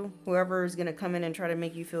about you. Whoever is going to come in and try to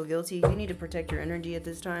make you feel guilty. You need to protect your energy at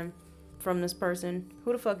this time from this person.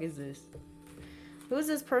 Who the fuck is this? Who is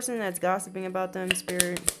this person that's gossiping about them,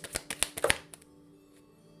 Spirit?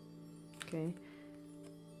 Okay.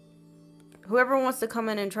 Whoever wants to come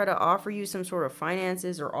in and try to offer you some sort of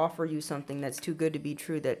finances or offer you something that's too good to be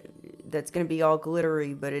true, that's going to be all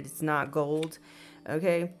glittery, but it's not gold.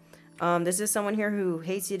 Okay. This is someone here who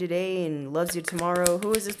hates you today and loves you tomorrow.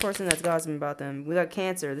 Who is this person that's gossiping about them? We got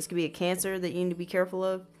Cancer. This could be a Cancer that you need to be careful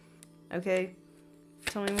of. Okay.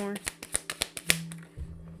 Tell me more.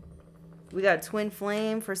 We got Twin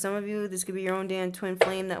Flame for some of you. This could be your own damn Twin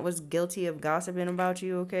Flame that was guilty of gossiping about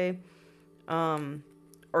you, okay?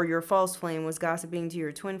 Or your false flame was gossiping to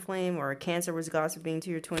your Twin Flame, or a Cancer was gossiping to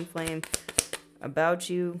your Twin Flame about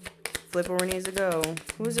you. Flip it where it needs to go.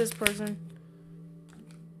 Who is this person?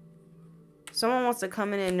 Someone wants to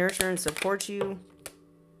come in and nurture and support you.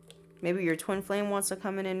 Maybe your Twin Flame wants to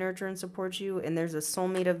come in and nurture and support you, and there's a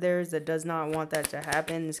soulmate of theirs that does not want that to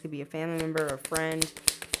happen. This could be a family member, a friend,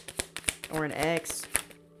 or an ex.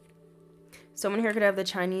 Someone here could have the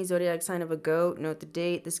Chinese zodiac sign of a goat. Note the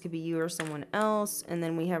date. This could be you or someone else. And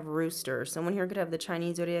then we have Rooster. Someone here could have the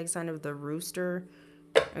Chinese zodiac sign of the Rooster.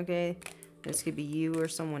 Okay. This could be you or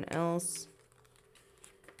someone else.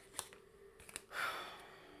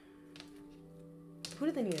 Who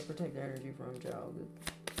do they need to protect their energy from, child?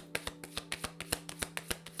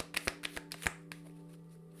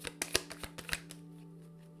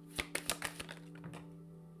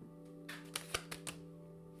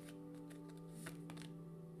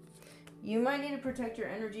 You might need to protect your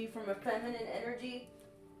energy from a feminine energy.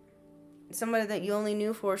 Somebody that you only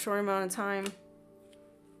knew for a short amount of time.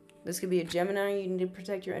 This could be a Gemini you need to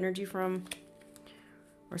protect your energy from.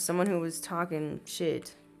 Or someone who was talking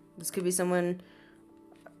shit. This could be someone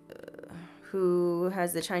who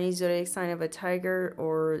has the Chinese zodiac sign of a tiger,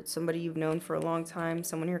 or somebody you've known for a long time.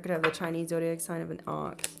 Someone here could have the Chinese zodiac sign of an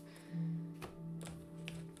ox.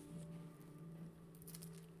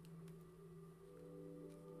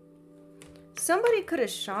 Somebody could have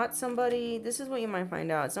shot somebody. This is what you might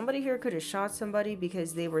find out. Somebody here could have shot somebody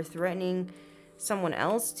because they were threatening someone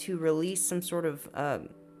else to release some sort of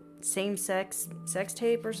same-sex sex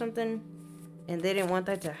tape or something. And they didn't want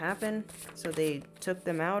that to happen, so they took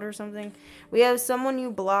them out or something. We have someone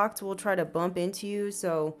you blocked will try to bump into you,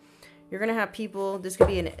 so you're gonna have people. This could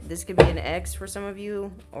be an ex for some of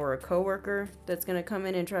you, or a coworker that's gonna come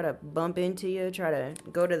in and try to bump into you, try to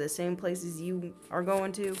go to the same places you are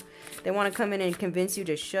going to. They want to come in and convince you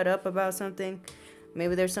to shut up about something.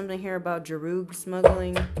 Maybe there's something here about Jarug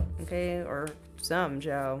smuggling, okay, or some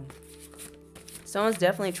Joe. Someone's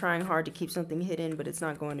definitely trying hard to keep something hidden, but it's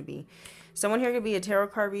not going to be. Someone here could be a tarot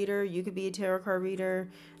card reader. You could be a tarot card reader.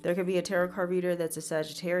 There could be a tarot card reader that's a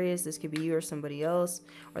Sagittarius. This could be you or somebody else.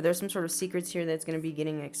 Or there's some sort of secrets here that's going to be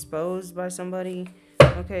getting exposed by somebody.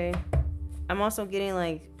 Okay. I'm also getting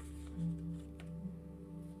like...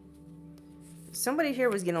 somebody here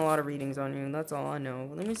was getting a lot of readings on you. That's all I know.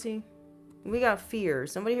 Let me see. We got fear.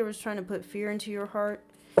 Somebody here was trying to put fear into your heart.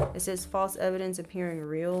 It says false evidence appearing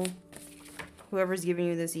real. Whoever's giving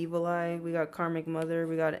you this evil eye. We got karmic mother.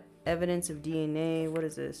 We got evidence of DNA. What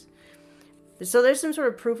is this? So there's some sort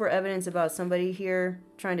of proof or evidence about somebody here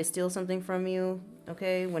trying to steal something from you.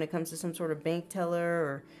 Okay, when it comes to some sort of bank teller,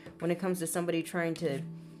 or when it comes to somebody trying to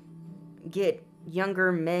get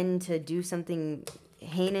younger men to do something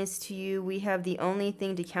heinous to you, we have the only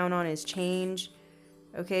thing to count on is change.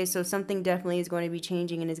 Okay, so something definitely is going to be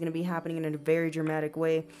changing and is going to be happening in a very dramatic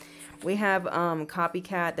way. We have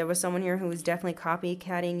copycat. There was someone here who was definitely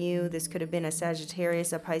copycatting you. This could have been a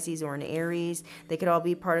Sagittarius, a Pisces, or an Aries. They could all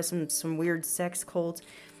be part of some weird sex cult.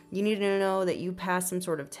 You need to know that you passed some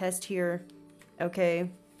sort of test here. Okay.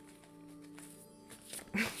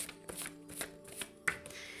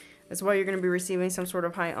 That's why you're going to be receiving some sort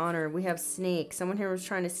of high honor. We have snake. Someone here was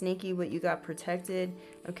trying to snake you, but you got protected.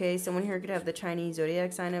 Okay, someone here could have the Chinese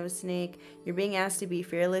zodiac sign of a snake. You're being asked to be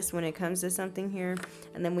fearless when it comes to something here.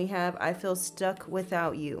 And then we have, I feel stuck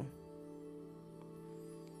without you.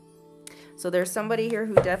 So there's somebody here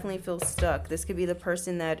who definitely feels stuck. This could be the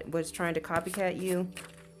person that was trying to copycat you.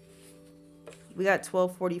 We got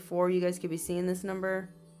 1244. You guys could be seeing this number.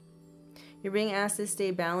 You're being asked to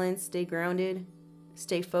stay balanced, stay grounded.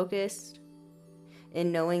 Stay focused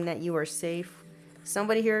in knowing that you are safe.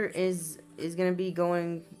 Somebody here is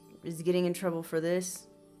getting in trouble for this.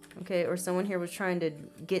 Okay, or someone here was trying to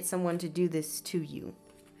get someone to do this to you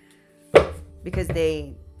because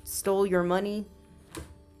they stole your money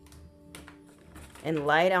and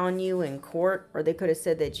lied on you in court, or they could have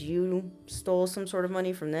said that you stole some sort of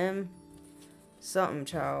money from them. Something,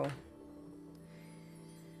 child.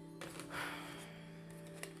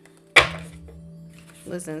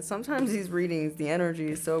 Listen, sometimes these readings, the energy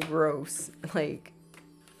is so gross. Like,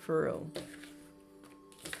 For real.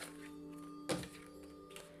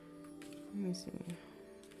 Let me see.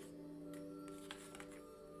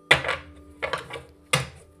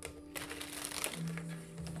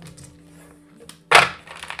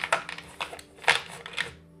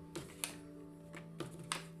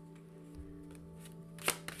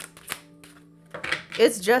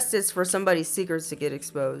 It's justice for somebody's secrets to get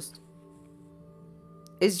exposed.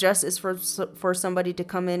 It's justice for somebody to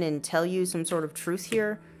come in and tell you some sort of truth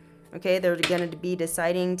here. Okay, they're going to be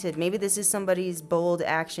deciding to, maybe this is somebody's bold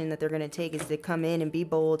action that they're going to take, is to come in and be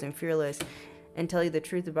bold and fearless and tell you the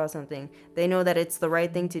truth about something. They know that it's the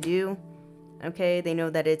right thing to do. Okay, they know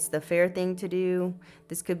that it's the fair thing to do.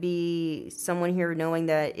 This could be someone here knowing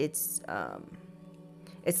that it's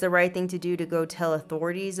the right thing to do to go tell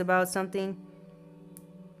authorities about something.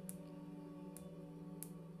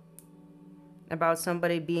 About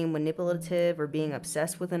somebody being manipulative or being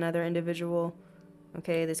obsessed with another individual.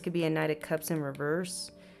 Okay, this could be a Knight of Cups in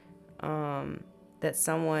reverse. That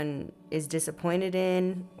someone is disappointed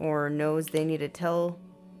in or knows they need to tell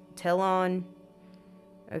on.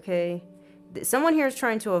 Okay. Someone here is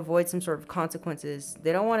trying to avoid some sort of consequences.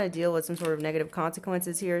 They don't want to deal with some sort of negative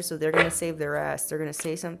consequences here, so they're going to save their ass. They're going to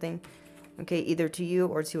say something, okay, either to you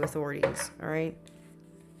or to authorities, all right?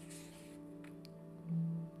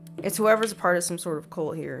 It's whoever's a part of some sort of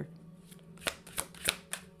cult here.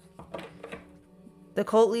 The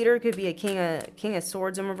cult leader could be a king of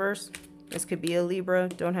swords in reverse. This could be a Libra.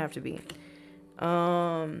 Don't have to be.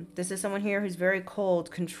 This is someone here who's very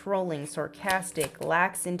cold, controlling, sarcastic,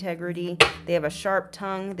 lacks integrity. They have a sharp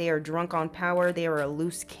tongue. They are drunk on power. They are a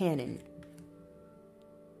loose cannon.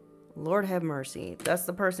 Lord have mercy. That's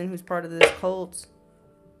the person who's part of this cult.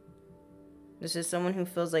 This is someone who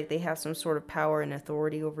feels like they have some sort of power and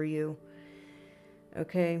authority over you.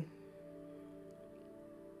 Okay.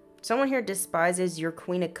 Someone here despises your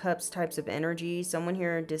Queen of Cups types of energy. Someone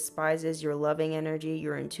here despises your loving energy,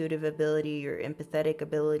 your intuitive ability, your empathetic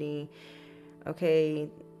ability. Okay.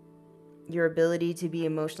 Your ability to be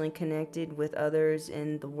emotionally connected with others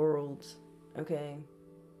in the world. Okay.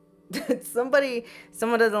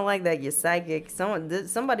 Someone doesn't like that you're psychic.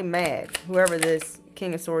 Somebody mad. Whoever this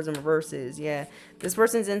King of Swords in reverse is. Yeah. This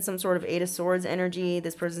person's in some sort of Eight of Swords energy.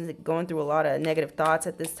 This person's going through a lot of negative thoughts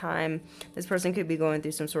at this time. This person could be going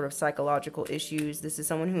through some sort of psychological issues. This is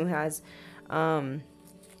someone who has someone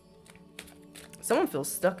feels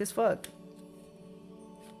stuck as fuck.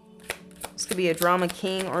 This could be a drama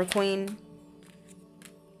king or queen.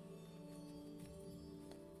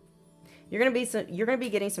 You're gonna be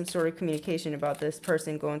getting some sort of communication about this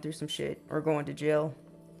person going through some shit or going to jail.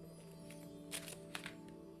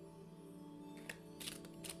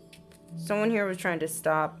 Someone here was trying to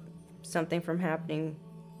stop something from happening,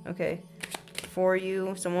 okay, for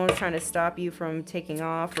you. Someone was trying to stop you from taking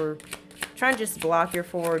off or trying to just block your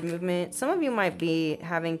forward movement. Some of you might be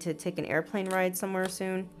having to take an airplane ride somewhere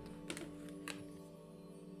soon.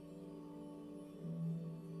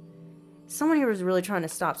 Someone here was really trying to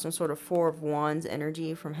stop some sort of Four of Wands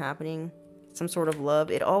energy from happening. Some sort of love.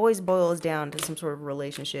 It always boils down to some sort of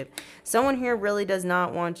relationship. Someone here really does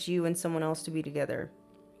not want you and someone else to be together.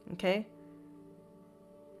 Okay?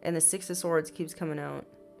 And the Six of Swords keeps coming out.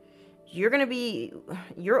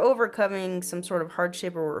 You're overcoming some sort of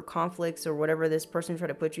hardship or conflicts or whatever this person tried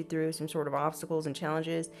to put you through, some sort of obstacles and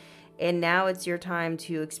challenges. And now it's your time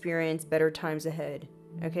to experience better times ahead.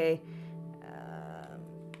 Okay?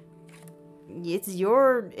 It's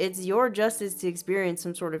your justice to experience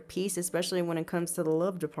some sort of peace, especially when it comes to the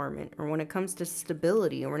love department or when it comes to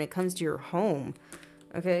stability or when it comes to your home.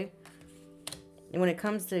 Okay? And when it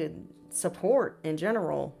comes to support in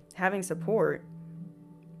general, having support,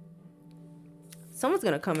 someone's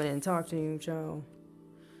gonna come in and talk to you, Joe.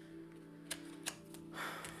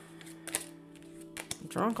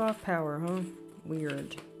 Drunk off power, huh?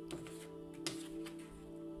 Weird.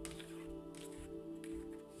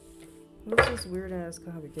 What's this weird ass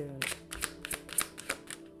copycat?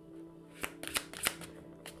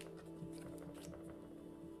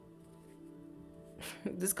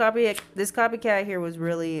 This copycat here was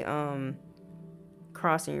really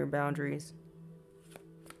crossing your boundaries.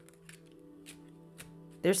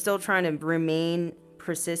 They're still trying to remain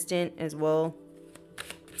persistent as well.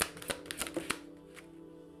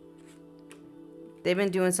 They've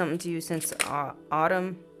been doing something to you since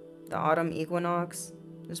autumn, the autumn equinox.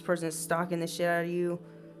 This person is stalking the shit out of you.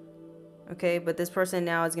 Okay, but this person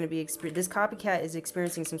now is going to be... This copycat is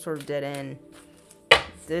experiencing some sort of dead end.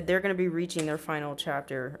 They're going to be reaching their final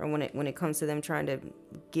chapter. Or when it comes to them trying to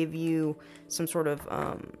give you some sort of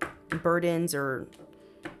burdens or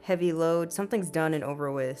heavy load. Something's done and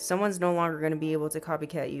over with. Someone's no longer going to be able to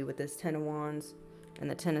copycat you with this 10 of Wands and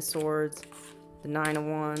the 10 of Swords, the 9 of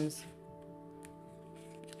Wands.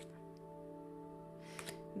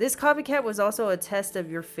 This copycat was also a test of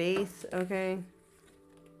your faith, okay?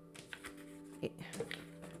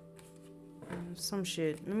 Some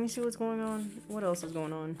shit. Let me see what's going on. What else is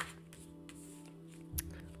going on?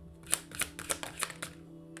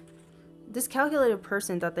 This calculated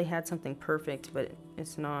person thought they had something perfect, but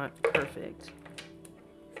it's not perfect.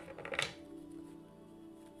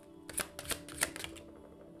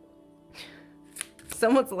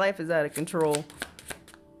 Someone's life is out of control.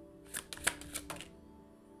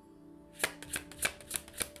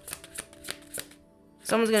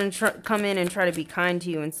 Someone's going to come in and try to be kind to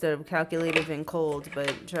you instead of calculative and cold,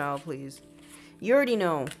 but child, please. You already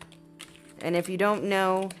know. And if you don't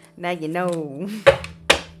know, now you know.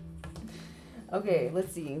 Okay,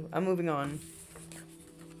 let's see. I'm moving on.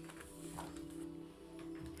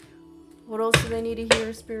 What else do they need to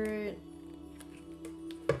hear, Spirit?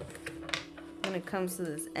 When it comes to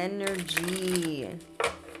this energy.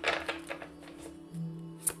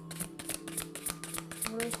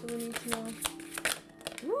 What else do we need to know?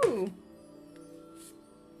 Ooh.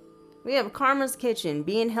 We have Karma's Kitchen,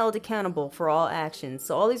 being held accountable for all actions.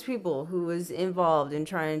 So all these people who was involved in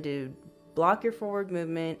trying to block your forward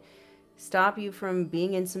movement, stop you from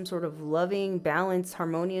being in some sort of loving, balanced,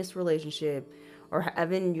 harmonious relationship, or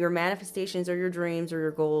having your manifestations or your dreams or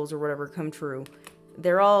your goals or whatever come true.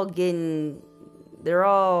 They're all being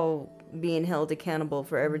held accountable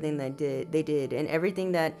for everything they did. And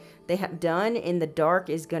everything that they have done in the dark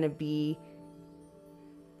is going to be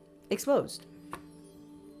exposed.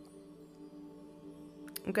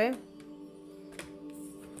 Okay?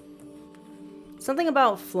 Something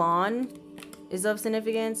about flan is of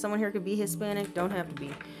significance. Someone here could be Hispanic, don't have to be.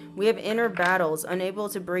 We have inner battles, unable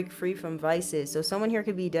to break free from vices. So someone here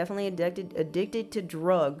could be definitely addicted to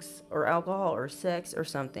drugs or alcohol or sex or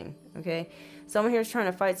something. Okay? Someone here is trying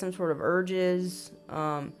to fight some sort of urges.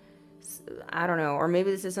 I don't know. Or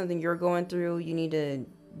maybe this is something you're going through. You need to,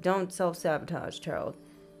 don't self-sabotage, child.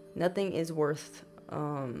 Nothing is worth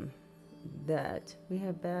that. We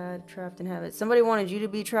have bad, trapped in habits. Somebody wanted you to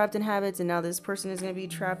be trapped in habits, and now this person is going to be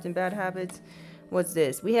trapped in bad habits. What's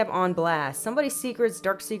this? We have on blast. Somebody's secrets,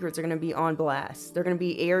 dark secrets, are going to be on blast. They're going to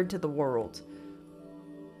be aired to the world.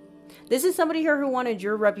 This is somebody here who wanted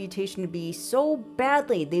your reputation to be so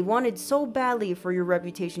badly. They wanted so badly for your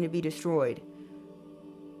reputation to be destroyed.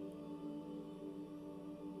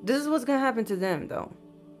 This is what's going to happen to them, though.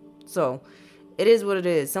 So it is what it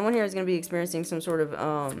is. Someone here is going to be experiencing some sort of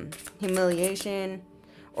humiliation.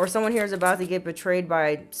 Or someone here is about to get betrayed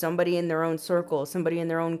by somebody in their own circle. Somebody in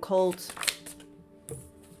their own cult.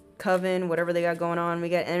 Coven, whatever they got going on. We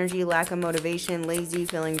got energy, lack of motivation, lazy,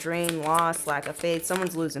 feeling drained, lost, lack of faith.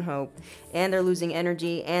 Someone's losing hope. And they're losing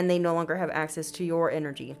energy. And they no longer have access to your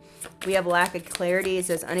energy. We have lack of clarity. It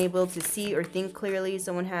says unable to see or think clearly.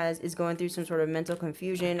 Someone is going through some sort of mental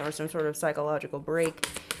confusion or some sort of psychological break.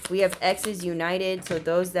 We have exes united. So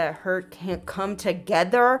those that hurt can't come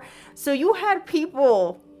together. So you had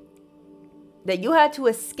people that you had to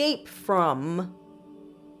escape from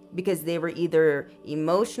because they were either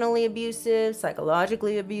emotionally abusive,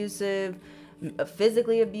 psychologically abusive,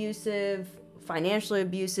 physically abusive, financially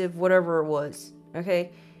abusive, whatever it was,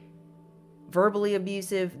 okay? Verbally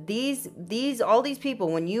abusive. All these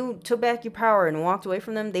people, when you took back your power and walked away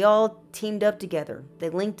from them, they all teamed up together. They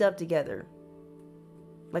linked up together.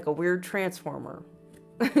 Like a weird transformer.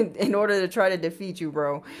 In order to try to defeat you,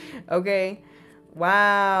 bro. Okay?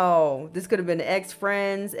 Wow, this could have been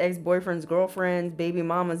ex-friends, ex-boyfriends, girlfriends, baby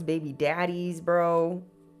mamas, baby daddies, bro.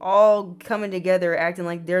 All coming together acting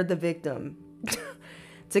like they're the victim.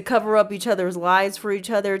 To cover up each other's lies for each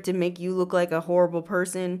other, to make you look like a horrible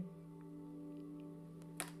person.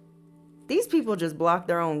 These people just block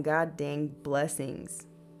their own goddamn blessings.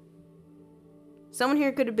 Someone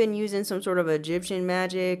here could have been using some sort of Egyptian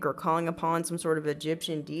magic or calling upon some sort of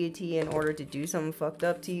Egyptian deity in order to do something fucked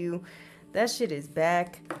up to you. That shit is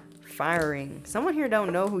backfiring. Someone here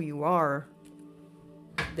don't know who you are.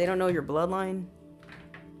 They don't know your bloodline.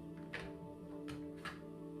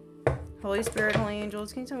 Holy Spirit, Holy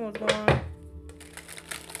Angels, can you tell me what's going on?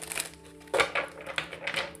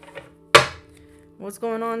 What's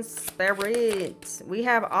going on, Spirit? We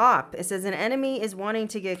have op. It says an enemy is wanting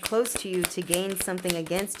to get close to you to gain something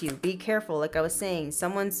against you. Be careful. Like I was saying,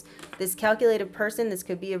 this calculated person, this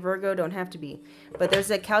could be a Virgo, don't have to be. But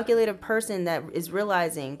there's a calculated person that is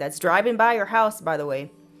realizing, that's driving by your house, by the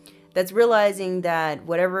way, that's realizing that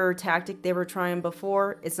whatever tactic they were trying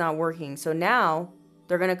before, it's not working. So now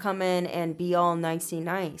They're going to come in and be all nicey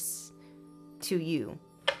nice to you.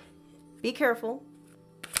 Be careful.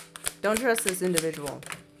 Don't trust this individual.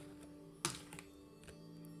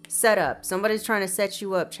 Set up. Somebody's trying to set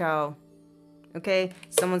you up, child. Okay?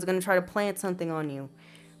 Someone's going to try to plant something on you.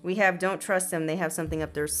 We have don't trust them. They have something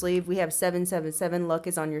up their sleeve. We have 777. Luck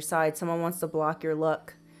is on your side. Someone wants to block your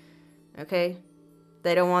luck. Okay?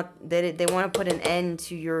 They don't want they want to put an end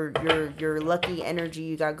to your lucky energy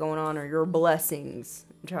you got going on, or your blessings,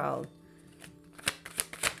 child.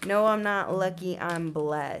 No, I'm not lucky. I'm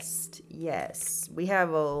blessed. Yes. We have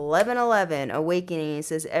 1111 awakening. It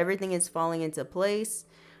says everything is falling into place.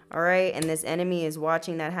 All right. And this enemy is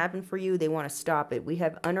watching that happen for you. They want to stop it. We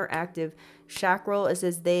have underactive chakral. It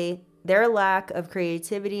says their lack of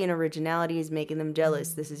creativity and originality is making them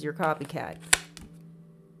jealous. This is your copycat.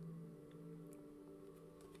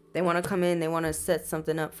 They want to come in. They want to set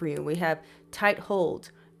something up for you. We have tight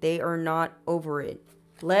hold. They are not over it.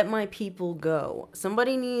 Let my people go.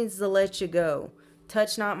 Somebody needs to let you go.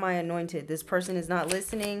 Touch not my anointed. This person is not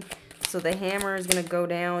listening. So the hammer is going to go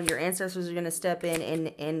down. Your ancestors are going to step in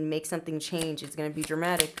and make something change. It's going to be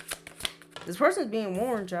dramatic. This person is being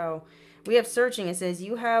warned, y'all. We have searching. It says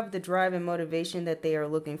you have the drive and motivation that they are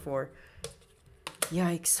looking for.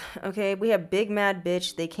 Yikes. Okay, we have big mad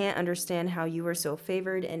bitch. They can't understand how you are so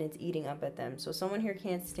favored, and it's eating up at them. So someone here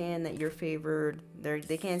can't stand that you're favored.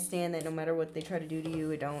 They can't stand that no matter what they try to do to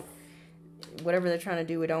you, whatever they're trying to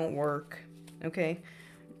do, it don't work. Okay.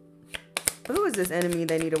 Who is this enemy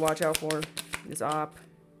they need to watch out for? This op.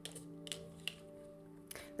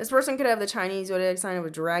 This person could have the Chinese zodiac sign of a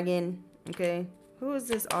dragon. Okay. Who is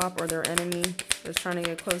this op or their enemy that's trying to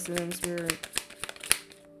get close to them, spirit?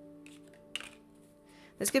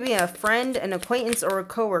 This could be a friend, an acquaintance, or a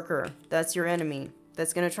coworker. That's your enemy.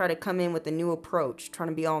 That's going to try to come in with a new approach. Trying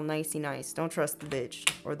to be all nicey nice. Don't trust the bitch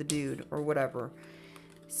or the dude or whatever.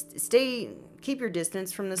 Keep your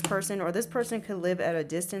distance from this person, or this person could live at a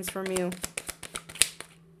distance from you.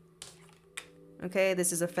 Okay,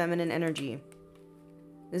 this is a feminine energy.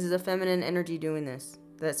 This is a feminine energy doing this.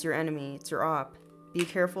 That's your enemy. It's your op. Be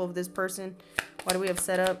careful of this person. Why do we have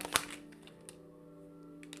set up?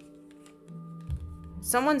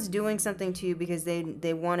 Someone's doing something to you because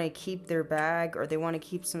they want to keep their bag, or they want to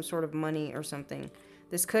keep some sort of money or something.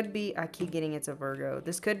 This could be, I keep getting it's a Virgo.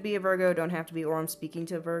 This could be a Virgo, don't have to be, or I'm speaking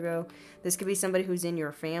to a Virgo. This could be somebody who's in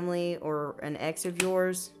your family or an ex of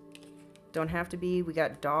yours. Don't have to be. We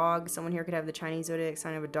got dog. Someone here could have the Chinese zodiac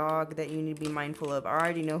sign of a dog that you need to be mindful of. I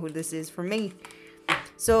already know who this is for me.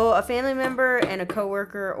 So a family member and a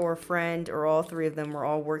coworker or a friend, or all three of them, were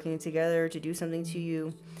all working together to do something to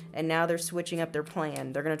you. And now they're switching up their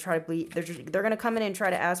plan. They're going to try to be, they're going to come in and try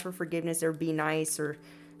to ask for forgiveness or be nice or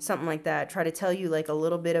something like that. Try to tell you like a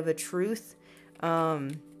little bit of a truth,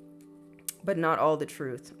 but not all the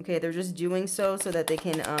truth. Okay, they're just doing so that they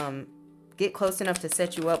can get close enough to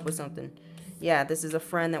set you up with something. Yeah, this is a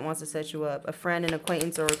friend that wants to set you up. A friend, an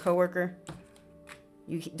acquaintance, or a coworker.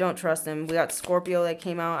 You don't trust them. We got Scorpio that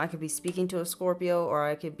came out. I could be speaking to a Scorpio, or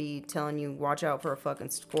I could be telling you, watch out for a fucking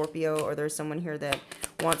Scorpio, or there's someone here that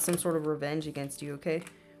wants some sort of revenge against you, okay?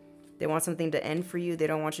 They want something to end for you. They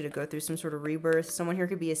don't want you to go through some sort of rebirth. Someone here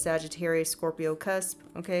could be a Sagittarius, Scorpio cusp,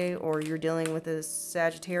 okay? Or you're dealing with a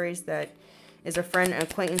Sagittarius that is a friend, an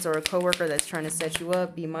acquaintance, or a coworker that's trying to set you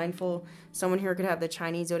up. Be mindful. Someone here could have the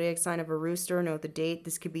Chinese zodiac sign of a rooster. Note the date.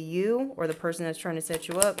 This could be you or the person that's trying to set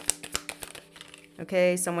you up.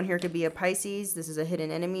 Okay, someone here could be a Pisces. This is a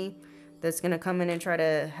hidden enemy that's going to come in and try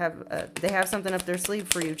to have, they have something up their sleeve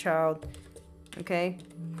for you, child. Okay?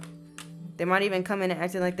 They might even come in and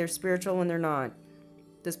acting like they're spiritual when they're not.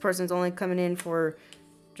 This person's only coming in for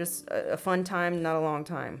just a fun time, not a long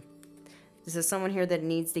time. This is someone here that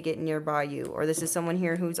needs to get nearby you, or this is someone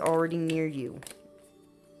here who's already near you.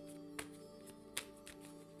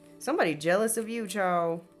 Somebody jealous of you,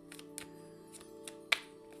 child.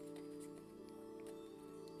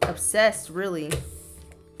 Obsessed, really.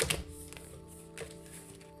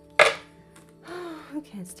 I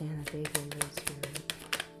can't stand that they hate this spirit.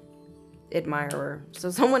 Admirer. So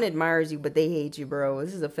someone admires you, but they hate you, bro.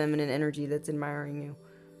 This is a feminine energy that's admiring you.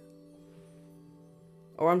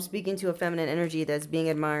 Or I'm speaking to a feminine energy that's being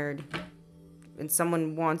admired. And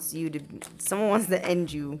someone wants to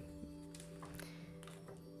end you.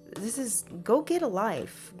 This is, go get a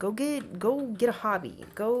life. Go get a hobby.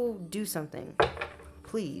 Go do something.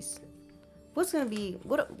 Please. What's going to be,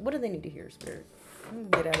 what do they need to hear, spirit? I'm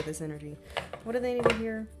going to get out of this energy. What do they need to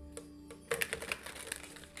hear?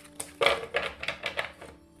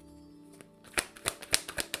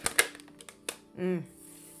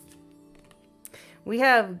 We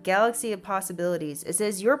have galaxy of possibilities. It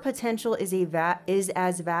says your potential is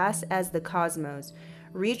as vast as the cosmos.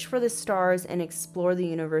 Reach for the stars and explore the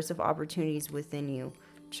universe of opportunities within you.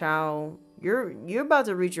 Ciao. You're about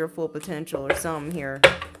to reach your full potential or something here.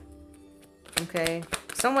 Okay.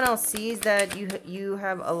 Someone else sees that you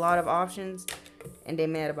have a lot of options and they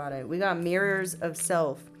mad about it. We got mirrors of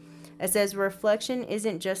self. It says reflection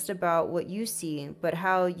isn't just about what you see, but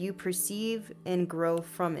how you perceive and grow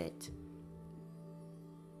from it.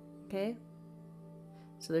 Okay.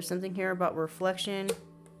 So there's something here about reflection.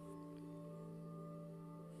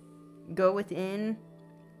 Go within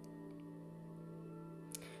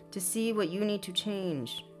to see what you need to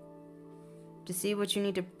change, to see what you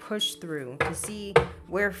need to push through, to see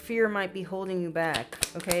where fear might be holding you back,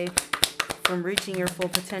 okay, from reaching your full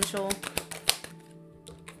potential.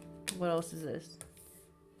 What else is this?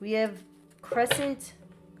 We have crescent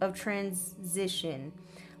of transition.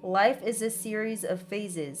 Life is a series of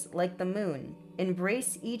phases like the moon.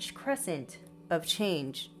 Embrace each crescent of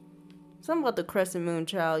change. Something about the crescent moon,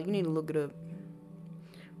 child. You need to look it up.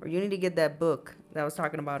 Or you need to get that book that I was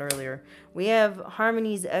talking about earlier. We have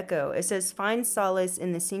Harmony's Echo. It says, find solace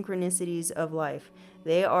in the synchronicities of life.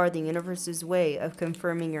 They are the universe's way of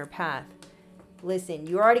confirming your path. Listen,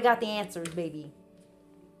 you already got the answers, baby.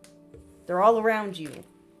 They're all around you.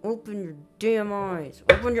 Open your damn eyes.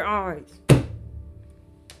 Open your eyes.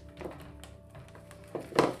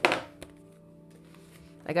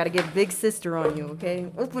 I gotta get big sister on you, okay?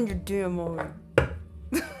 Open your damn eyes.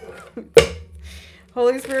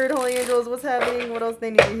 Holy Spirit, Holy Angels, what's happening? What else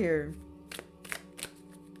they need to hear?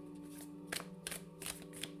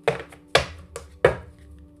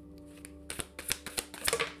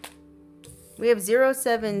 We have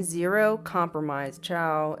 070 compromise.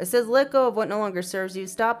 Ciao. It says let go of what no longer serves you.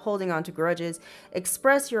 Stop holding on to grudges.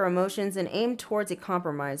 Express your emotions and aim towards a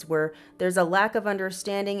compromise. Where there's a lack of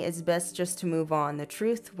understanding, it's best just to move on. The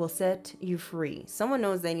truth will set you free. Someone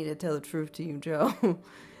knows they need to tell the truth to you, Joe.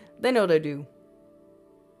 They know they do.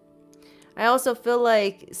 I also feel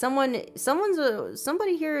like somebody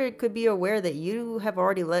here could be aware that you have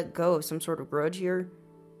already let go of some sort of grudge here.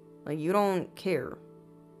 Like you don't care.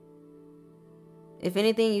 If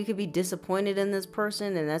anything, you could be disappointed in this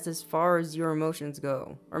person, and that's as far as your emotions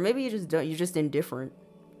go. Or maybe you just don't. You're just indifferent.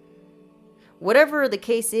 Whatever the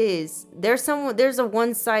case is, there's a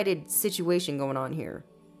one-sided situation going on here.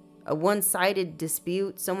 A one-sided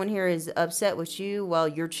dispute. Someone here is upset with you while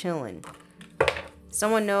you're chilling.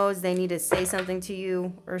 Someone knows they need to say something to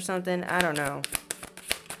you or something. I don't know.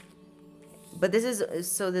 But this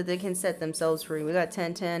is so that they can set themselves free. We got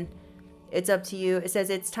 1010. It's up to you. It says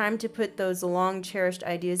it's time to put those long cherished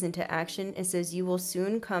ideas into action. It says you will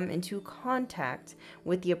soon come into contact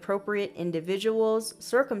with the appropriate individuals,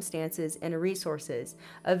 circumstances, and resources.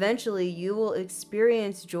 Eventually, you will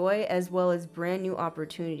experience joy as well as brand new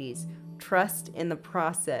opportunities. Trust in the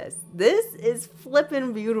process. This is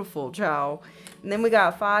flipping beautiful, ciao. And then we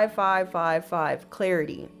got 5555,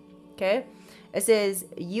 clarity. Okay? It says,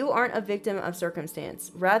 you aren't a victim of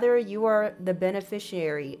circumstance. Rather, you are the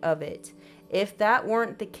beneficiary of it. If that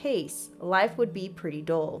weren't the case, life would be pretty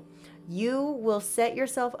dull. You will set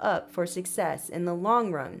yourself up for success in the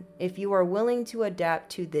long run if you are willing to adapt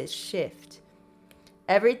to this shift.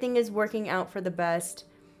 Everything is working out for the best.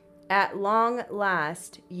 At long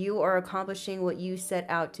last, you are accomplishing what you set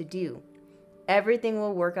out to do. Everything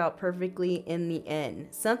will work out perfectly in the end.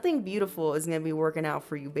 Something beautiful is going to be working out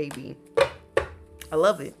for you, baby. I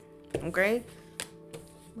love it. Okay?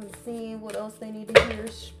 Let's see what else they need to hear.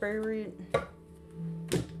 Spirit.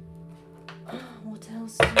 What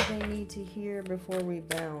else do they need to hear before we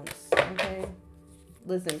bounce? Okay?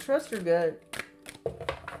 Listen, trust your gut.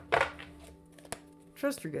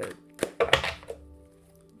 Trust your gut.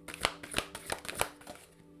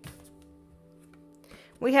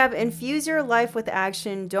 We have infuse your life with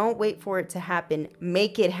action. Don't wait for it to happen.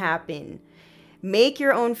 Make it happen. Make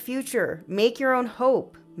your own future. Make your own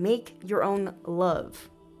hope. Make your own love.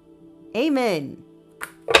 Amen.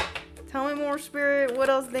 Tell me more, Spirit. What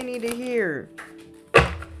else they need to hear?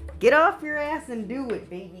 Get off your ass and do it,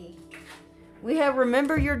 baby. We have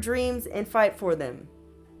remember your dreams and fight for them.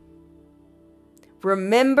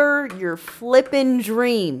 Remember your flippin'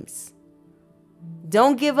 dreams.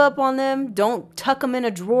 Don't give up on them. Don't tuck them in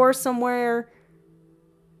a drawer somewhere.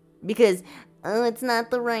 Because, oh, it's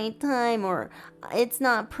not the right time, or it's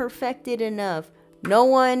not perfected enough. No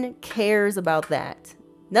one cares about that.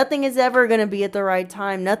 Nothing is ever going to be at the right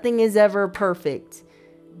time. Nothing is ever perfect.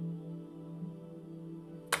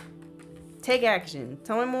 Take action.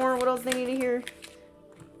 Tell me more. What else they need to hear?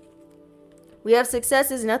 We have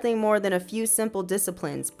success is nothing more than a few simple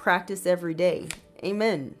disciplines. Practice every day.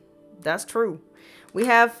 Amen. That's true. We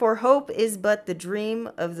have, for hope is but the dream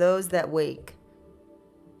of those that wake.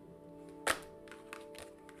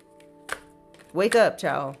 Wake up,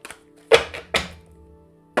 child.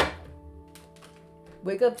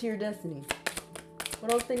 Wake up to your destiny.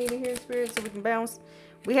 What else they need to hear, Spirit, so we can bounce?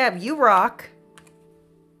 We have you rock.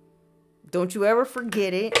 Don't you ever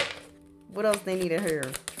forget it. What else they need to hear?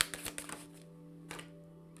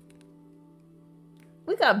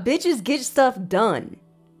 We got bitches get stuff done.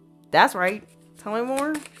 That's right. Tell me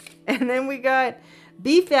more. And then we got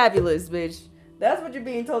be fabulous, bitch. That's what you're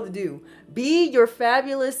being told to do. Be your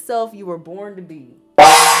fabulous self you were born to be.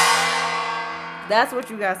 That's what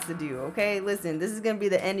you got to do, okay? Listen, this is going to be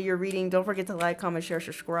the end of your reading. Don't forget to like, comment, share,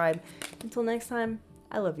 subscribe. Until next time,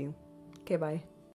 I love you. Okay, bye.